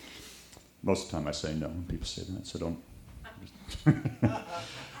 "Okay." Most of the time I say no when people say that, so don't.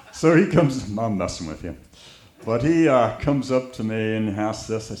 So he comes, I'm messing with you. But he comes up to me and asks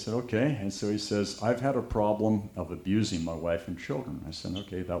this. I said, "Okay." And so he says, "I've had a problem of abusing my wife and children." I said,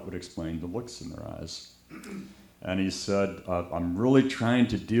 "Okay, that would explain the looks in their eyes." And he said, "I'm really trying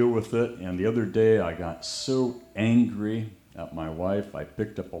to deal with it. And the other day I got so angry at my wife, I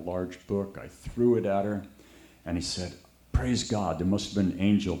picked up a large book, I threw it at her." And he said, "Praise God, there must have been an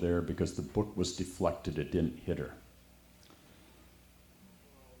angel there because the book was deflected, it didn't hit her."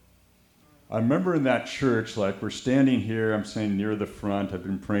 I remember in that church, like we're standing here, I'm saying near the front, I've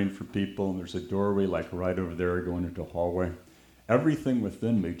been praying for people, and there's a doorway like right over there going into a hallway. Everything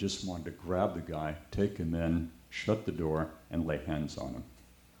within me just wanted to grab the guy, take him in, shut the door, and lay hands on him.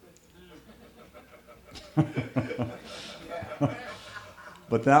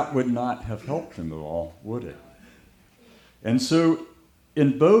 But that would not have helped him at all, would it? And so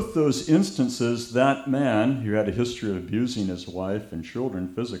in both those instances, that man who had a history of abusing his wife and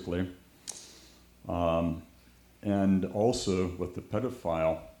children physically, and also with the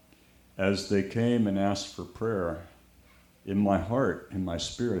pedophile, as they came and asked for prayer, in my heart, in my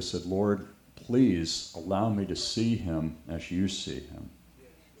spirit, I said, Lord, please allow me to see him as you see him.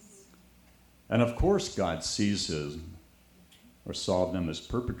 And of course God sees him, or saw them as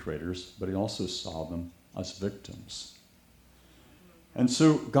perpetrators, but he also saw them as victims. And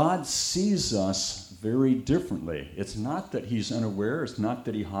so God sees us very differently. It's not that he's unaware. It's not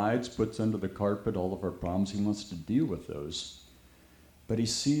that he hides, puts under the carpet all of our problems. He wants to deal with those. But he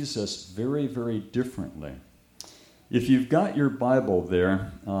sees us very, very differently. If you've got your Bible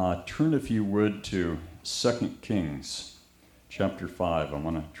there, turn, if you would, to 2 Kings chapter 5. I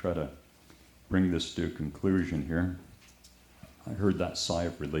want to try to bring this to a conclusion here. I heard that sigh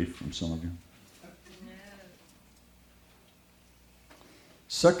of relief from some of you.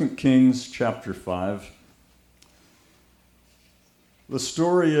 2 Kings chapter 5. The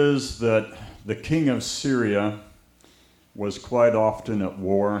story is that the king of Syria was quite often at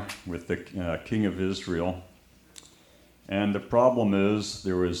war with the king of Israel. And the problem is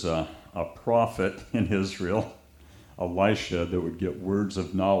there was a prophet in Israel, Elisha, that would get words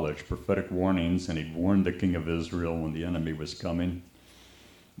of knowledge, prophetic warnings, and he'd warn the king of Israel when the enemy was coming.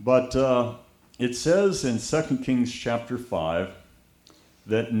 But it says in 2 Kings chapter 5,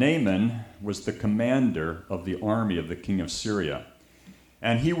 that Naaman was the commander of the army of the king of Syria.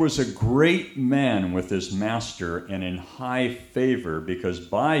 And he was a great man with his master and in high favor, because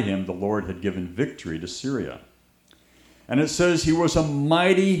by him the Lord had given victory to Syria. And it says he was a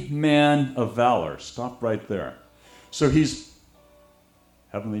mighty man of valor. Stop right there. So he's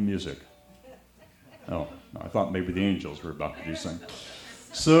heavenly music. Oh, no, I thought maybe the angels were about to do something.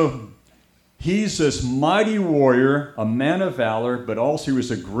 So he's this mighty warrior, a man of valor, but also he was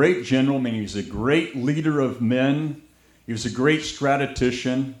a great general, meaning he was a great leader of men. He was a great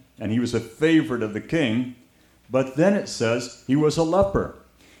strategician, and he was a favorite of the king. But then it says he was a leper.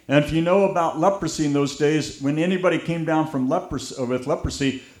 And if you know about leprosy in those days, when anybody came down from with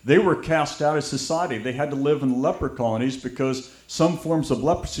leprosy, they were cast out of society. They had to live in the leper colonies because some forms of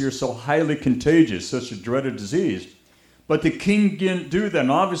leprosy are so highly contagious, such a dreaded disease. But the king didn't do that.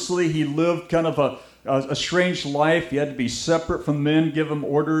 And obviously, he lived kind of a strange life. He had to be separate from men, give them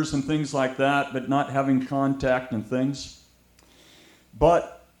orders and things like that, but not having contact and things.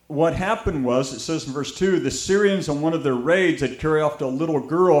 But what happened was, it says in verse 2, the Syrians on one of their raids had carried off a little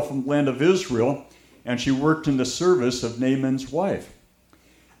girl from the land of Israel, and she worked in the service of Naaman's wife.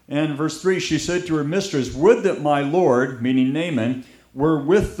 And verse 3, she said to her mistress, would that my lord, meaning Naaman, were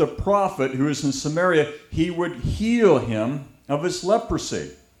with the prophet who is in Samaria, he would heal him of his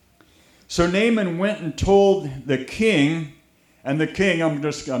leprosy. So Naaman went and told the king, and the king, I'm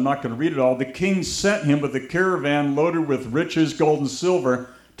not going to read it all, the king sent him with a caravan loaded with riches, gold, and silver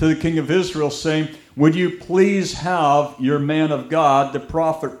to the king of Israel, saying, would you please have your man of God, the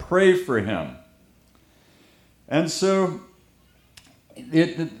prophet, pray for him? And so,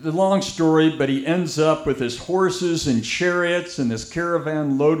 the long story, but he ends up with his horses and chariots and this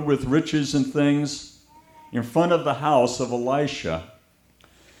caravan loaded with riches and things in front of the house of Elisha.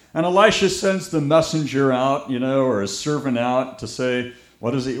 And Elisha sends the messenger out, or his servant out to say,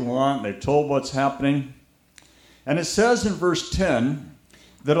 what does he want? They're told what's happening. And it says in verse 10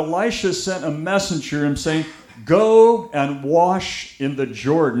 that Elisha sent a messenger and saying, go and wash in the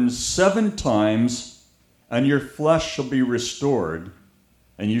Jordan 7 times, and your flesh shall be restored,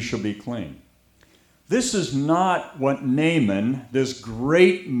 and you shall be clean. This is not what Naaman, this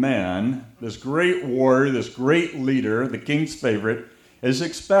great man, this great warrior, this great leader, the king's favorite, is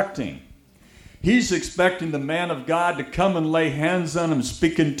expecting. He's expecting the man of God to come and lay hands on him,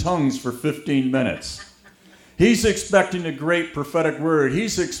 speak in tongues for 15 minutes. He's expecting a great prophetic word.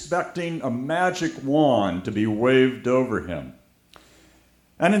 He's expecting a magic wand to be waved over him.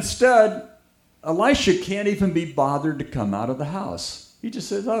 And instead, Elisha can't even be bothered to come out of the house. He just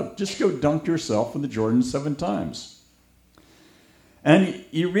says, just go dunk yourself in the Jordan 7 times. And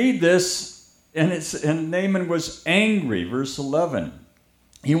you read this, and Naaman was angry, verse 11.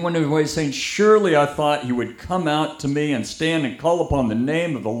 He went away saying, surely I thought he would come out to me and stand and call upon the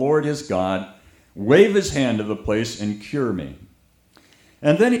name of the Lord his God, wave his hand to the place, and cure me.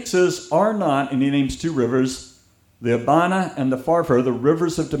 And then he says, are not, and he names two rivers, the Abana and the Pharpar, the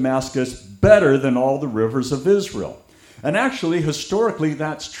rivers of Damascus, better than all the rivers of Israel? And actually, historically,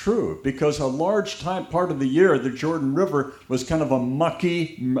 that's true, because a large part of the year, the Jordan River was kind of a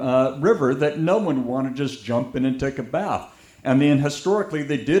mucky river that no one wanted to just jump in and take a bath. I mean, historically,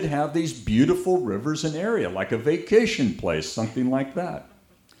 they did have these beautiful rivers in area, like a vacation place, something like that.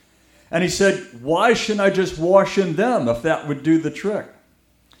 And he said, why shouldn't I just wash in them if that would do the trick?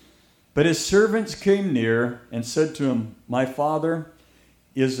 But his servants came near and said to him, my father,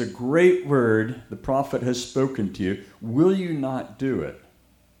 is a great word the prophet has spoken to you. Will you not do it?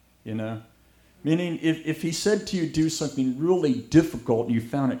 You know? Meaning, if he said to you, do something really difficult and you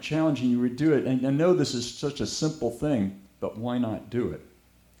found it challenging, you would do it. And I know this is such a simple thing, but why not do it?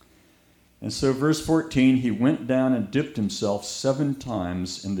 And so verse 14, he went down and dipped himself 7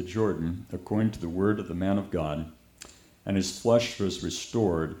 times in the Jordan, according to the word of the man of God, and his flesh was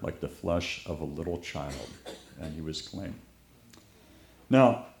restored like the flesh of a little child, and he was clean.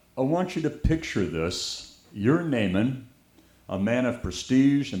 Now, I want you to picture this. You're Naaman, a man of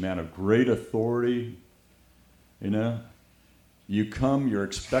prestige, a man of great authority. You know, you come, you're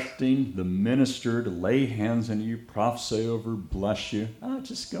expecting the minister to lay hands on you, prophesy over, bless you.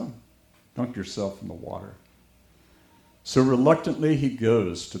 Just go. Dunk yourself in the water. So reluctantly, he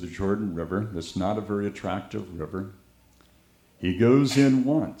goes to the Jordan River. It's not a very attractive river. He goes in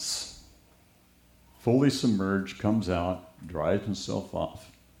once, fully submerged, comes out, dries himself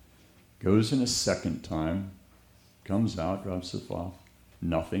off, goes in a second time, comes out, dries himself off,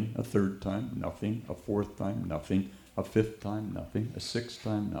 nothing. A third time, nothing. A fourth time, nothing. A fifth time, nothing. A sixth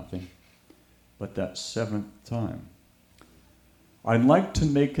time, nothing. But that 7th time, I'd like to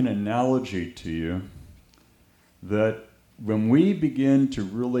make an analogy to you that when we begin to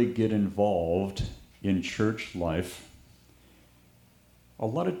really get involved in church life, a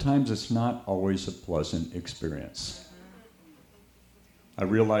lot of times it's not always a pleasant experience. I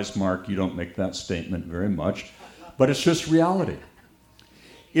realize, Mark, you don't make that statement very much, but it's just reality.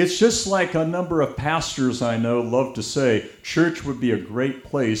 It's just like a number of pastors I know love to say, church would be a great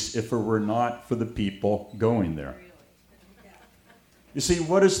place if it were not for the people going there. You see,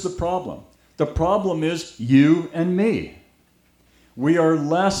 what is the problem? The problem is you and me. We are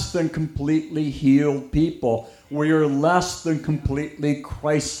less than completely healed people. We are less than completely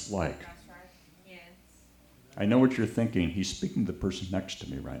Christ-like. That's right. Yes. I know what you're thinking. He's speaking to the person next to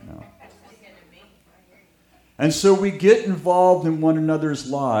me right now. And so we get involved in one another's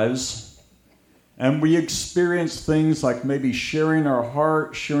lives, and we experience things like maybe sharing our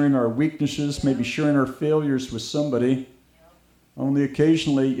heart, sharing our weaknesses, maybe sharing our failures with somebody. Only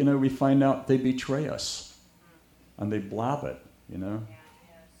occasionally, we find out they betray us, and they blab it,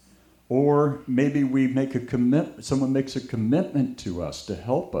 Or maybe we make a commitment, someone makes a commitment to us to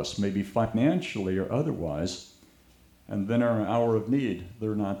help us, maybe financially or otherwise, and then in our hour of need,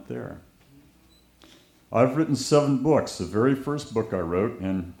 they're not there. I've written 7 books. The very first book I wrote,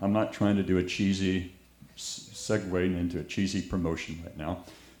 and I'm not trying to do a cheesy segue into a cheesy promotion right now,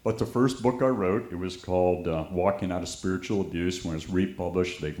 but the first book I wrote, it was called Walking Out of Spiritual Abuse. When it was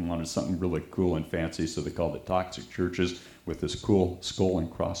republished, they wanted something really cool and fancy, so they called it Toxic Churches, with this cool skull and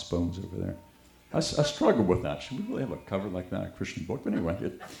crossbones over there. I struggled with that. Should we really have a cover like that, a Christian book? But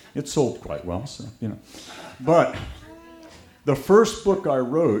anyway, it sold quite well, so. But the first book I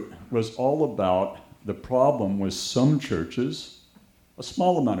wrote was all about the problem with some churches, a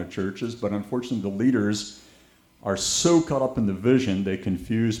small amount of churches, but unfortunately the leaders are so caught up in the vision, they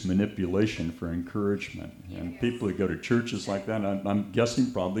confuse manipulation for encouragement. And people who go to churches like that, I'm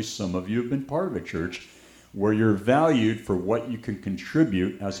guessing probably some of you have been part of a church where you're valued for what you can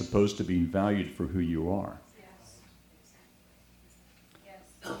contribute as opposed to being valued for who you are.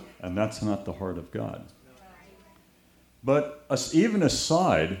 Yes. And that's not the heart of God. But even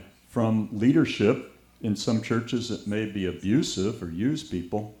aside from leadership in some churches that may be abusive or use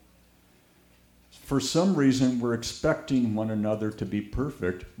people, for some reason we're expecting one another to be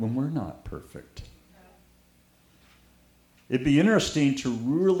perfect when we're not perfect. It'd be interesting to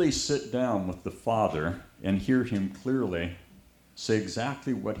really sit down with the Father and hear him clearly say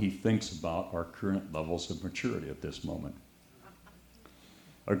exactly what he thinks about our current levels of maturity at this moment.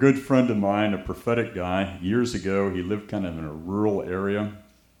 A good friend of mine, a prophetic guy, years ago, he lived kind of in a rural area.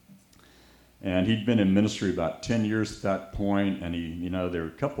 And he'd been in ministry about 10 years at that point, and there were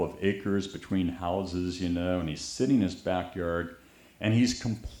a couple of acres between houses, and he's sitting in his backyard, and he's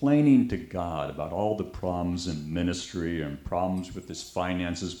complaining to God about all the problems in ministry and problems with his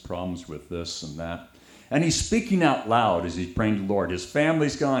finances, problems with this and that. And he's speaking out loud as he's praying to the Lord. His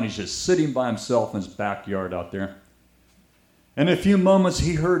family's gone. He's just sitting by himself in his backyard out there. In a few moments,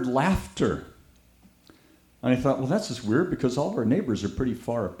 he heard laughter. And he thought, well, that's just weird because all of our neighbors are pretty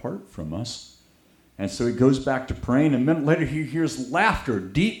far apart from us. And so he goes back to praying. And a minute later, he hears laughter,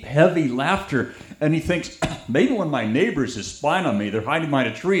 deep, heavy laughter. And he thinks, maybe one of my neighbors is spying on me. They're hiding behind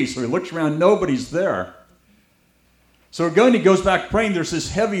a tree. So he looks around, nobody's there. So again, he goes back praying. There's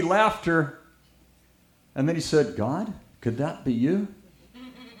this heavy laughter. And then he said, God, could that be you?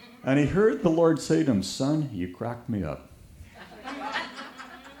 And he heard the Lord say to him, son, you cracked me up.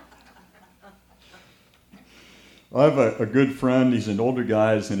 I have a good friend. He's an older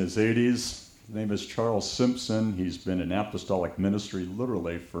guy. He's in his 80s. His name is Charles Simpson. He's been in apostolic ministry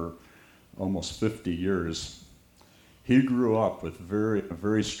literally for almost 50 years. He grew up with a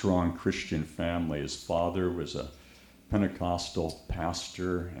very strong Christian family. His father was a Pentecostal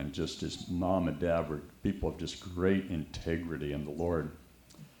pastor, and just his mom and dad were people of just great integrity in the Lord.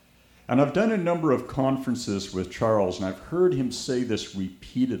 And I've done a number of conferences with Charles, and I've heard him say this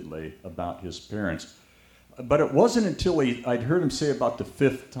repeatedly about his parents. But it wasn't until I'd heard him say about the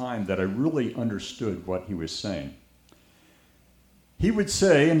fifth time that I really understood what he was saying. He would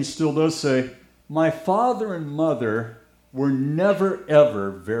say, and he still does say, my father and mother were never,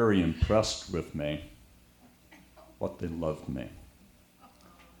 ever very impressed with me, but they loved me.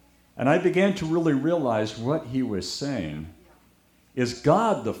 And I began to really realize what he was saying is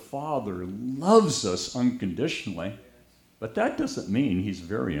God the Father loves us unconditionally, but that doesn't mean he's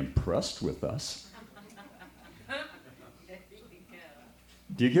very impressed with us.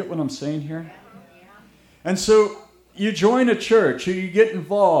 Do you get what I'm saying here? And so you join a church, or you get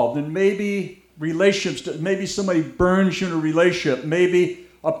involved, and maybe relationships, maybe somebody burns you in a relationship, maybe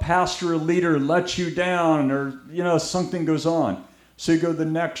a pastor or leader lets you down, or something goes on. So you go to the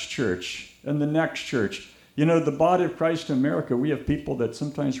next church and the next church. The body of Christ in America, we have people that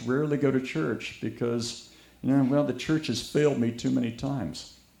sometimes rarely go to church because, the church has failed me too many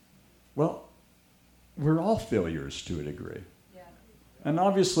times. Well, we're all failures to a degree. And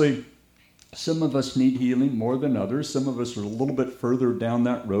obviously, some of us need healing more than others. Some of us are a little bit further down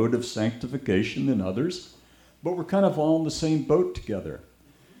that road of sanctification than others. But we're kind of all in the same boat together.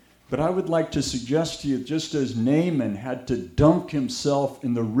 But I would like to suggest to you, just as Naaman had to dunk himself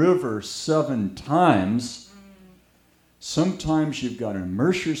in the river 7 times, sometimes you've got to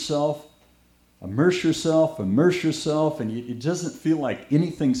immerse yourself, and it doesn't feel like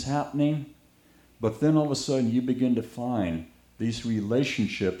anything's happening. But then all of a sudden you begin to find these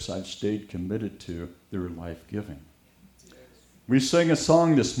relationships I've stayed committed to, they're life-giving. We sang a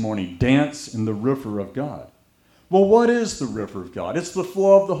song this morning, Dance in the River of God. Well, what is the river of God? It's the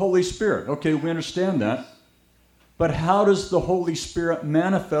flow of the Holy Spirit. Okay, we understand that. But how does the Holy Spirit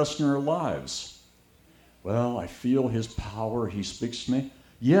manifest in our lives? Well, I feel his power, he speaks to me.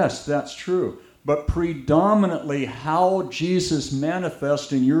 Yes, that's true. But predominantly how Jesus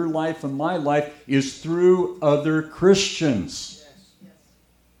manifests in your life and my life is through other Christians. Yes.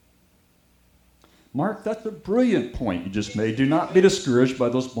 Mark, that's a brilliant point you just made. Do not be discouraged by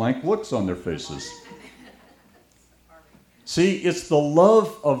those blank looks on their faces. See, it's the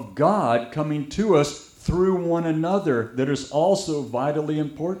love of God coming to us through one another that is also vitally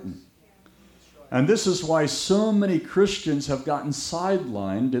important. And this is why so many Christians have gotten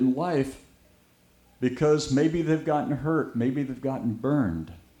sidelined in life, because maybe they've gotten hurt, maybe they've gotten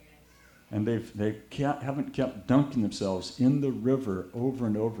burned, and they haven't kept dunking themselves in the river over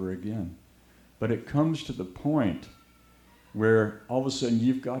and over again. But it comes to the point where all of a sudden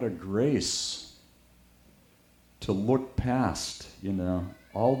you've got a grace to look past,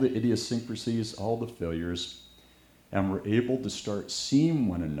 all the idiosyncrasies, all the failures, and we're able to start seeing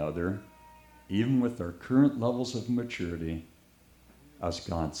one another, even with our current levels of maturity, as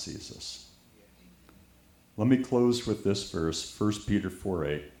God sees us. Let me close with this verse, 1 Peter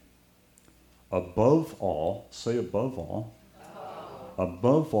 4:8. Above all, say above all.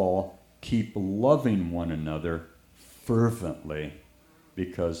 Above all, keep loving one another fervently,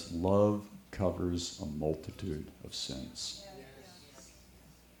 because love covers a multitude of sins.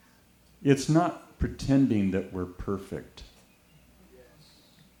 It's not pretending that we're perfect,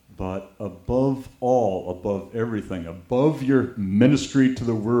 but above all, above everything, above your ministry to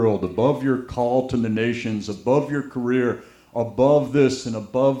the world, above your call to the nations, above your career, above this and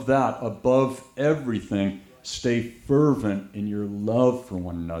above that, above everything, stay fervent in your love for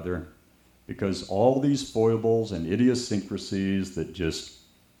one another, because all these foibles and idiosyncrasies that just,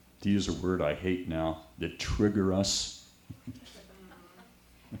 to use a word I hate now, that trigger us.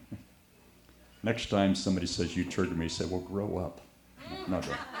 Next time somebody says, you trigger me, say, well, grow up. No.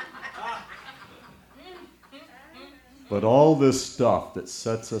 But all this stuff that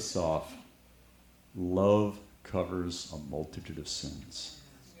sets us off, love covers a multitude of sins.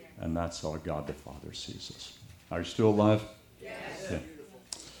 And that's how God the Father sees us. Are you still alive? Yes. Yeah.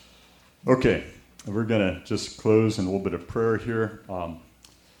 Okay, we're going to just close in a little bit of prayer here.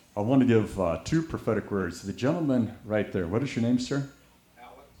 I want to give two prophetic words. The gentleman right there, what is your name, sir?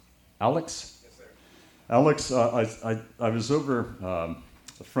 Alex? Yes, sir. Alex, I was over,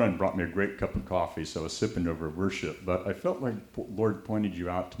 a friend brought me a great cup of coffee, so I was sipping over worship, but I felt like the Lord pointed you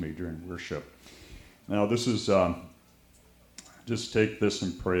out to me during worship. Now, this is, just take this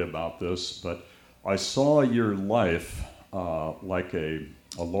and pray about this, but I saw your life like a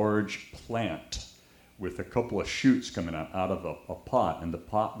large plant with a couple of shoots coming out of a pot, and the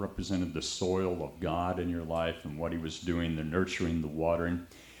pot represented the soil of God in your life and what he was doing, the nurturing, the watering.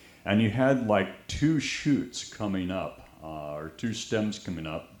 And you had like two shoots coming up, or two stems coming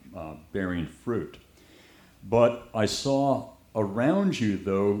up, bearing fruit. But I saw around you,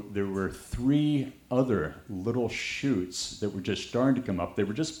 though, there were three other little shoots that were just starting to come up. They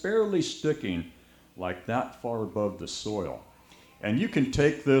were just barely sticking like that far above the soil. And you can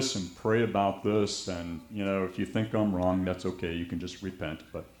take this and pray about this, and, you know, if you think I'm wrong, that's okay. You can just repent.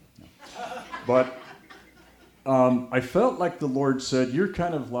 But I felt like the Lord said, you're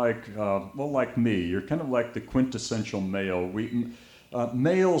kind of like, like me. You're kind of like the quintessential male.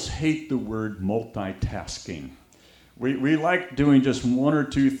 Males hate the word multitasking. We like doing just one or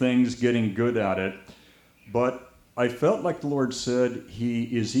two things, getting good at it. But I felt like the Lord said he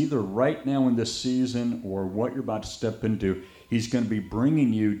is either right now in this season or what you're about to step into, he's going to be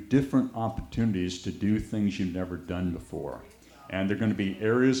bringing you different opportunities to do things you've never done before. And they're going to be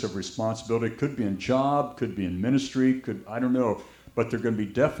areas of responsibility. Could be in job, could be in ministry, I don't know. But they're going to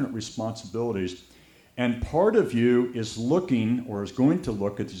be definite responsibilities. And part of you is looking, or is going to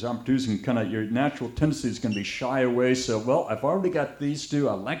look at these opportunities, and kind of your natural tendency is going to be shy away. So, well, I've already got these two.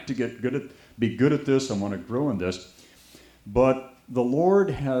 I like to be good at this. I want to grow in this. But the Lord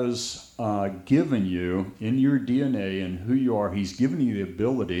has given you, in your DNA and who you are, he's given you the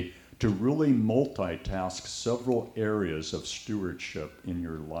ability to really multitask several areas of stewardship in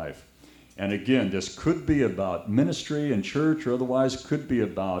your life. And again, this could be about ministry and church, or otherwise could be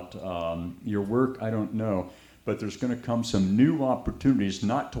about your work, I don't know. But there's going to come some new opportunities,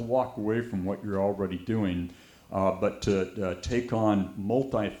 not to walk away from what you're already doing, but to take on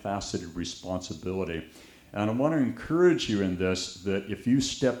multifaceted responsibility. And I want to encourage you in this, that if you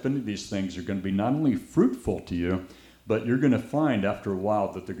step into these things, they're going to be not only fruitful to you, but you're going to find after a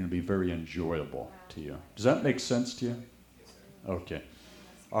while that they're going to be very enjoyable to you. Does that make sense to you? Okay.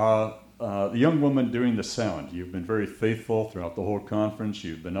 The young woman doing the sound, you've been very faithful throughout the whole conference.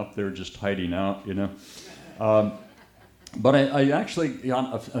 You've been up there just hiding out, you know. But I actually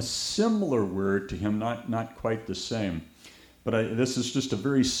got a similar word to him, not quite the same. But this is just a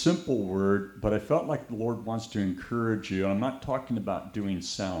very simple word, but I felt like the Lord wants to encourage you. I'm not talking about doing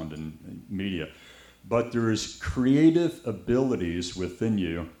sound and media, but there is creative abilities within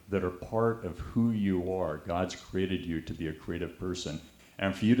you that are part of who you are. God's created you to be a creative person.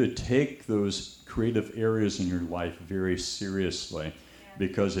 And for you to take those creative areas in your life very seriously,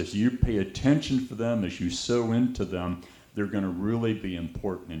 because as you pay attention for them, as you sow into them, they're going to really be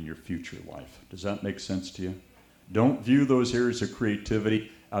important in your future life. Does that make sense to you? Don't view those areas of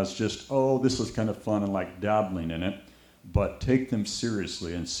creativity as just, oh, this is kind of fun and like dabbling in it, but take them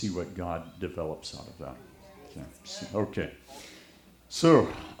seriously and see what God develops out of that. Okay. So,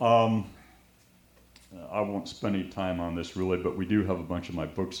 I won't spend any time on this really, but we do have a bunch of my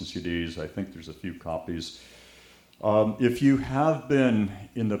books and CDs. I think there's a few copies. If you have been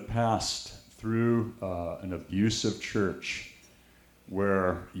in the past through an abusive church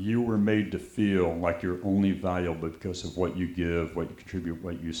where you were made to feel like you're only valuable because of what you give, what you contribute,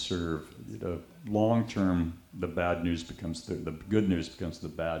 what you serve, long term, the bad news becomes the good news becomes the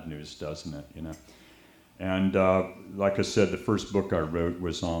bad news, doesn't it? You know. And like I said, the first book I wrote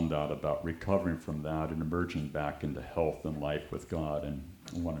was on that, about recovering from that and emerging back into health and life with God and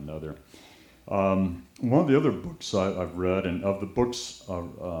one another. One of the other books I've read, and of the books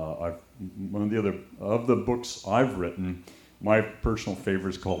I've written, my personal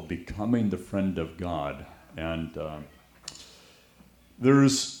favorite is called "Becoming the Friend of God," and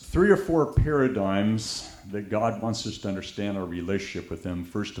there's 3 or 4 paradigms that God wants us to understand our relationship with Him.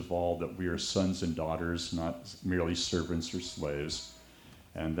 First of all, that we are sons and daughters, not merely servants or slaves.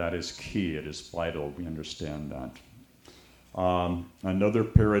 And that is key. It is vital we understand that. Another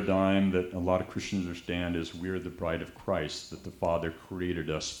paradigm that a lot of Christians understand is we are the bride of Christ, that the Father created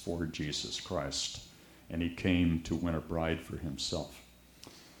us for Jesus Christ. And He came to win a bride for Himself.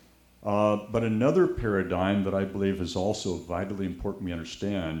 But another paradigm that I believe is also vitally important we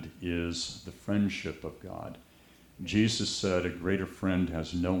understand is the friendship of God. Jesus said, a greater friend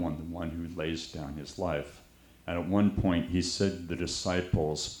has no one than one who lays down his life. And at one point, he said to the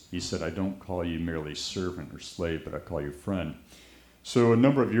disciples, he said, I don't call you merely servant or slave, but I call you friend. So a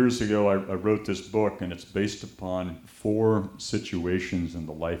number of years ago, I wrote this book, and it's based upon 4 situations in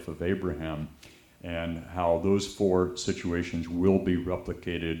the life of Abraham and how those 4 situations will be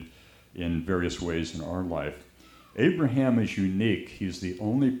replicated in various ways in our life. Abraham is unique. He's the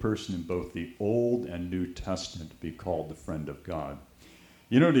only person in both the Old and New Testament to be called the friend of God.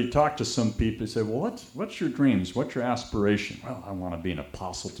 You know, to talk to some people, they say, well, what's your dreams? What's your aspiration? Well, I want to be an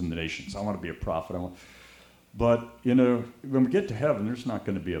apostle to the nations. I want to be a prophet. But, you know, when we get to heaven, there's not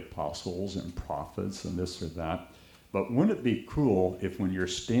going to be apostles and prophets and this or that. But wouldn't it be cool if when you're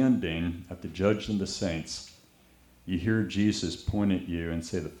standing at the judge and the saints, you hear Jesus point at you and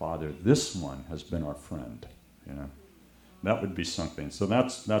say to the Father, this one has been our friend, you know? That would be something. So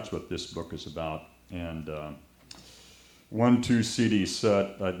that's what this book is about. And 1-2 CD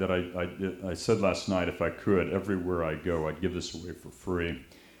set that I said last night, if I could, everywhere I go, I'd give this away for free,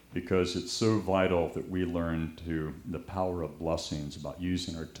 because it's so vital that we learn the power of blessings, about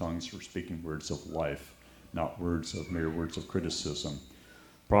using our tongues for speaking words of life, not mere words of criticism.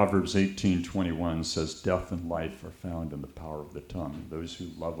 Proverbs 18:21 says, death and life are found in the power of the tongue. Those who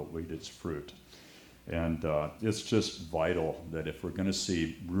love it will eat its fruit. And it's just vital that if we're going to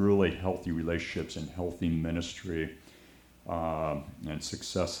see really healthy relationships and healthy ministry and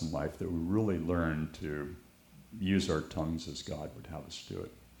success in life, that we really learn to use our tongues as God would have us do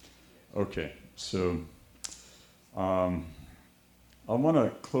it. Okay, so I want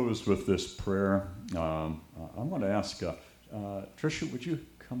to close with this prayer. I want to ask, Tricia, would you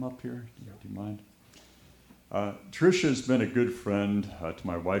come up here? Do you mind? Tricia has been a good friend to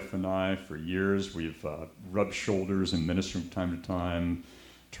my wife and I for years. We've rubbed shoulders in ministry from time to time,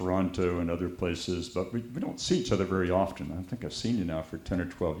 Toronto and other places, but we don't see each other very often. I think I've seen you now for 10 or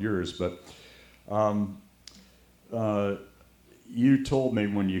 12 years, but you told me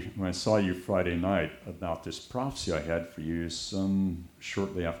when I saw you Friday night about this prophecy I had for you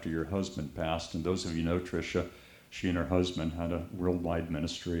shortly after your husband passed. And those of you know Tricia, she and her husband had a worldwide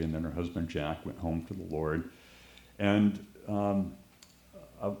ministry, and then her husband Jack went home to the Lord. And I'm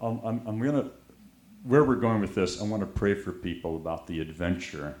going to, where we're going with this, I want to pray for people about the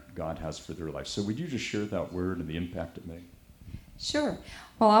adventure God has for their life. So would you just share that word and the impact it made? Sure.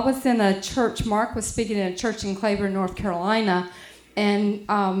 Well, I was in a church. Mark was speaking in a church in Claiborne, North Carolina, and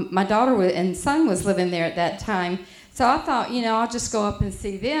my daughter and son was living there at that time. So I thought, I'll just go up and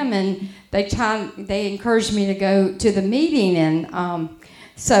see them, and they encouraged me to go to the meeting, and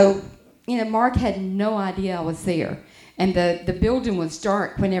so Mark had no idea I was there, and the building was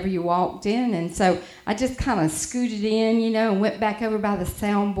dark whenever you walked in, and so I just kind of scooted in, and went back over by the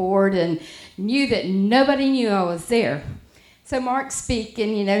soundboard and knew that nobody knew I was there. So Mark's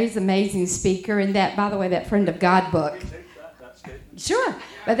speaking, he's an amazing speaker, and that, by the way, that Friend of God book. Sure,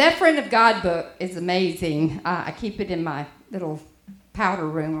 but that Friend of God book is amazing. I keep it in my little powder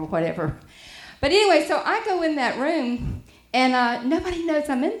room or whatever. But anyway, so I go in that room, and nobody knows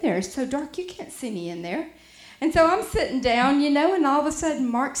I'm in there. It's so dark, you can't see me in there. And so I'm sitting down, and all of a sudden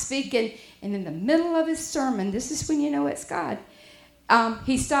Mark's speaking, and in the middle of his sermon, this is when you know it's God,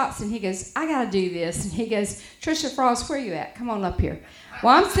 he stops and he goes, I got to do this. And he goes, Tricia Frost, where you at? Come on up here.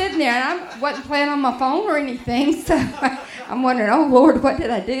 Well, I'm sitting there, and I wasn't playing on my phone or anything, so I'm wondering, oh, Lord, what did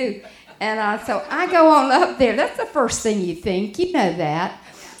I do? And so I go on up there. That's the first thing you think. You know that.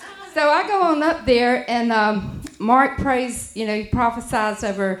 So I go on up there, and Mark prays, he prophesies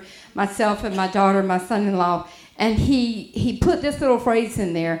over myself and my daughter, my son-in-law, and he put this little phrase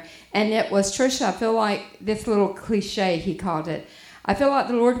in there, and it was, Tricia, I feel like this little cliche, he called it. I feel like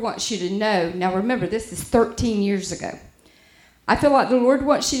the Lord wants you to know. Now remember, this is 13 years ago. I feel like the Lord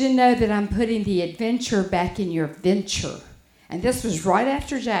wants you to know that I'm putting the adventure back in your venture. And this was right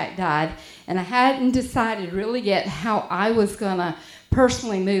after Jack died, and I hadn't decided really yet how I was going to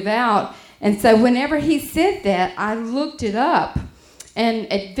personally move out. And so whenever he said that, I looked it up.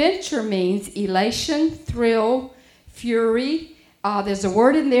 And adventure means elation, thrill, fury. There's a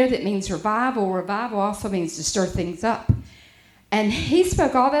word in there that means revival. Revival also means to stir things up. And he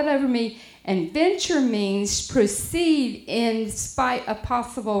spoke all that over me. And venture means proceed in spite of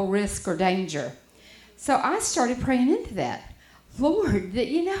possible risk or danger. So I started praying into that. Lord,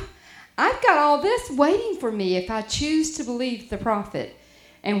 that I've got all this waiting for me if I choose to believe the prophet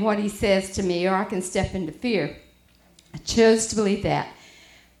and what he says to me, or I can step into fear. I chose to believe that.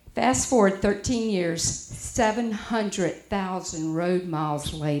 Fast forward 13 years, 700,000 road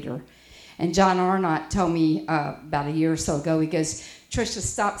miles later. And John Arnott told me about a year or so ago, he goes, Tricia,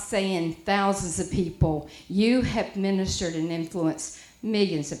 stop saying thousands of people. You have ministered and influenced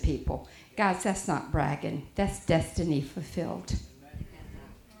millions of people. Guys, that's not bragging. That's destiny fulfilled.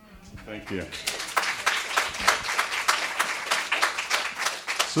 Thank you.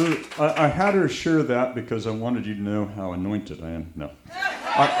 So I had her share that because I wanted you to know how anointed I am. No.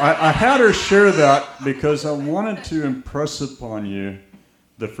 I had her share that because I wanted to impress upon you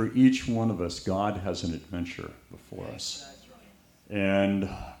that for each one of us, God has an adventure before us. And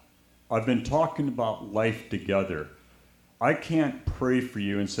I've been talking about life together. I can't pray for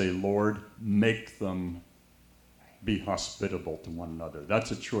you and say, Lord, make them be hospitable to one another.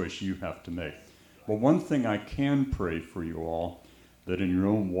 That's a choice you have to make. But one thing I can pray for you all, that in your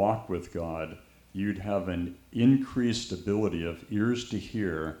own walk with God, you'd have an increased ability of ears to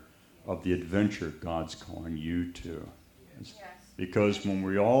hear of the adventure God's calling you to. Yes. Because when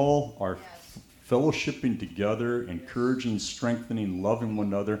we all are fellowshipping together, encouraging, strengthening, loving one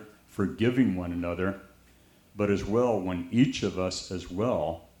another, forgiving one another, but as well when each of us as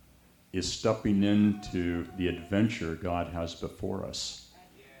well is stepping into the adventure God has before us,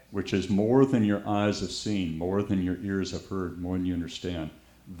 which is more than your eyes have seen, more than your ears have heard, more than you understand.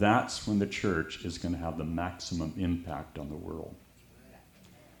 That's when the church is going to have the maximum impact on the world.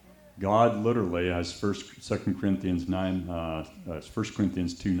 God literally, as 2 Corinthians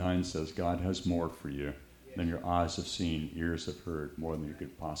 2:9 says, God has more for you than your eyes have seen, ears have heard, more than you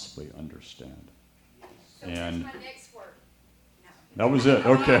could possibly understand. And That's my next word. that was it,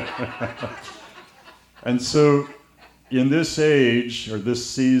 okay. And so in this age, or this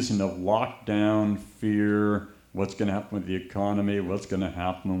season of lockdown, fear, what's going to happen with the economy, what's going to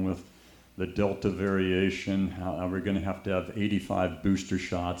happen with the Delta variation, how we're going to have 85 booster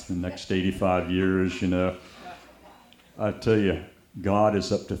shots in the next 85 years, I tell you, God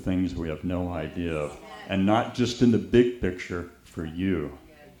is up to things we have no idea of. And not just in the big picture, for you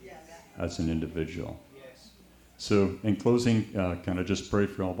as an individual. So in closing, can I just pray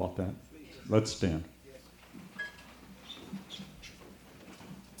for you all about that? Let's stand.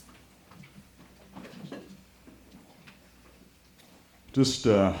 Just,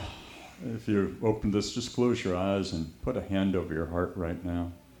 if you open this, just close your eyes and put a hand over your heart right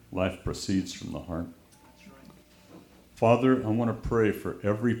now. Life proceeds from the heart. Father, I want to pray for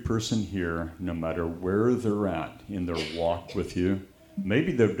every person here, no matter where they're at in their walk with you.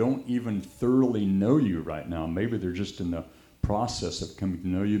 Maybe they don't even thoroughly know you right now. Maybe they're just in the process of coming to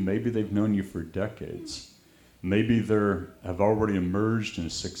know you. Maybe they've known you for decades. Maybe they have already emerged in a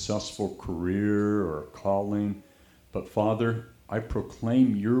successful career or calling. But Father, I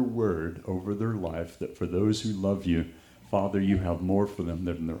proclaim your word over their life, that for those who love you, Father, you have more for them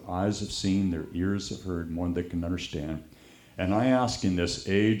than their eyes have seen, their ears have heard, more than they can understand. And I ask in this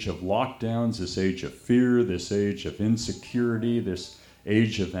age of lockdowns, this age of fear, this age of insecurity, this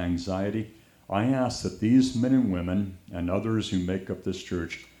age of anxiety, I ask that these men and women and others who make up this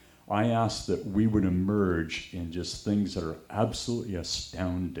church, I ask that we would emerge in just things that are absolutely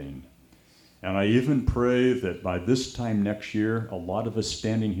astounding. And I even pray that by this time next year, a lot of us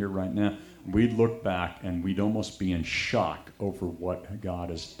standing here right now, we'd look back and we'd almost be in shock over what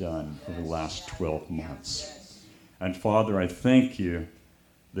God has done over the last 12 months. And Father, I thank you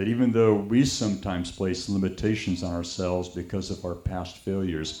that even though we sometimes place limitations on ourselves because of our past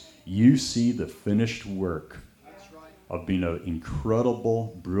failures, you see the finished work of being an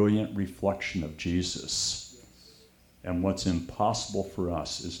incredible, brilliant reflection of Jesus. And what's impossible for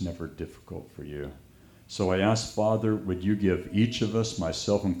us is never difficult for you. So I ask, Father, would you give each of us,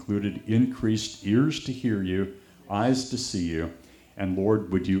 myself included, increased ears to hear you, eyes to see you, and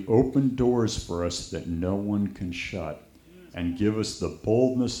Lord, would you open doors for us that no one can shut, and give us the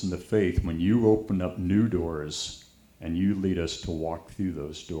boldness and the faith when you open up new doors and you lead us to walk through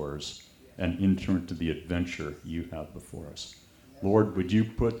those doors and enter into the adventure you have before us. Lord, would you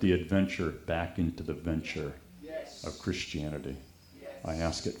put the adventure back into the venture of Christianity? I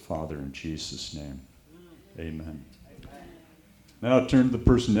ask it, Father, in Jesus' name. Amen. Now turn to the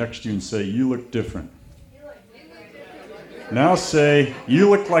person next to you and say, you look different. Now say, you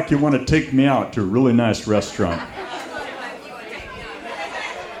look like you want to take me out to a really nice restaurant.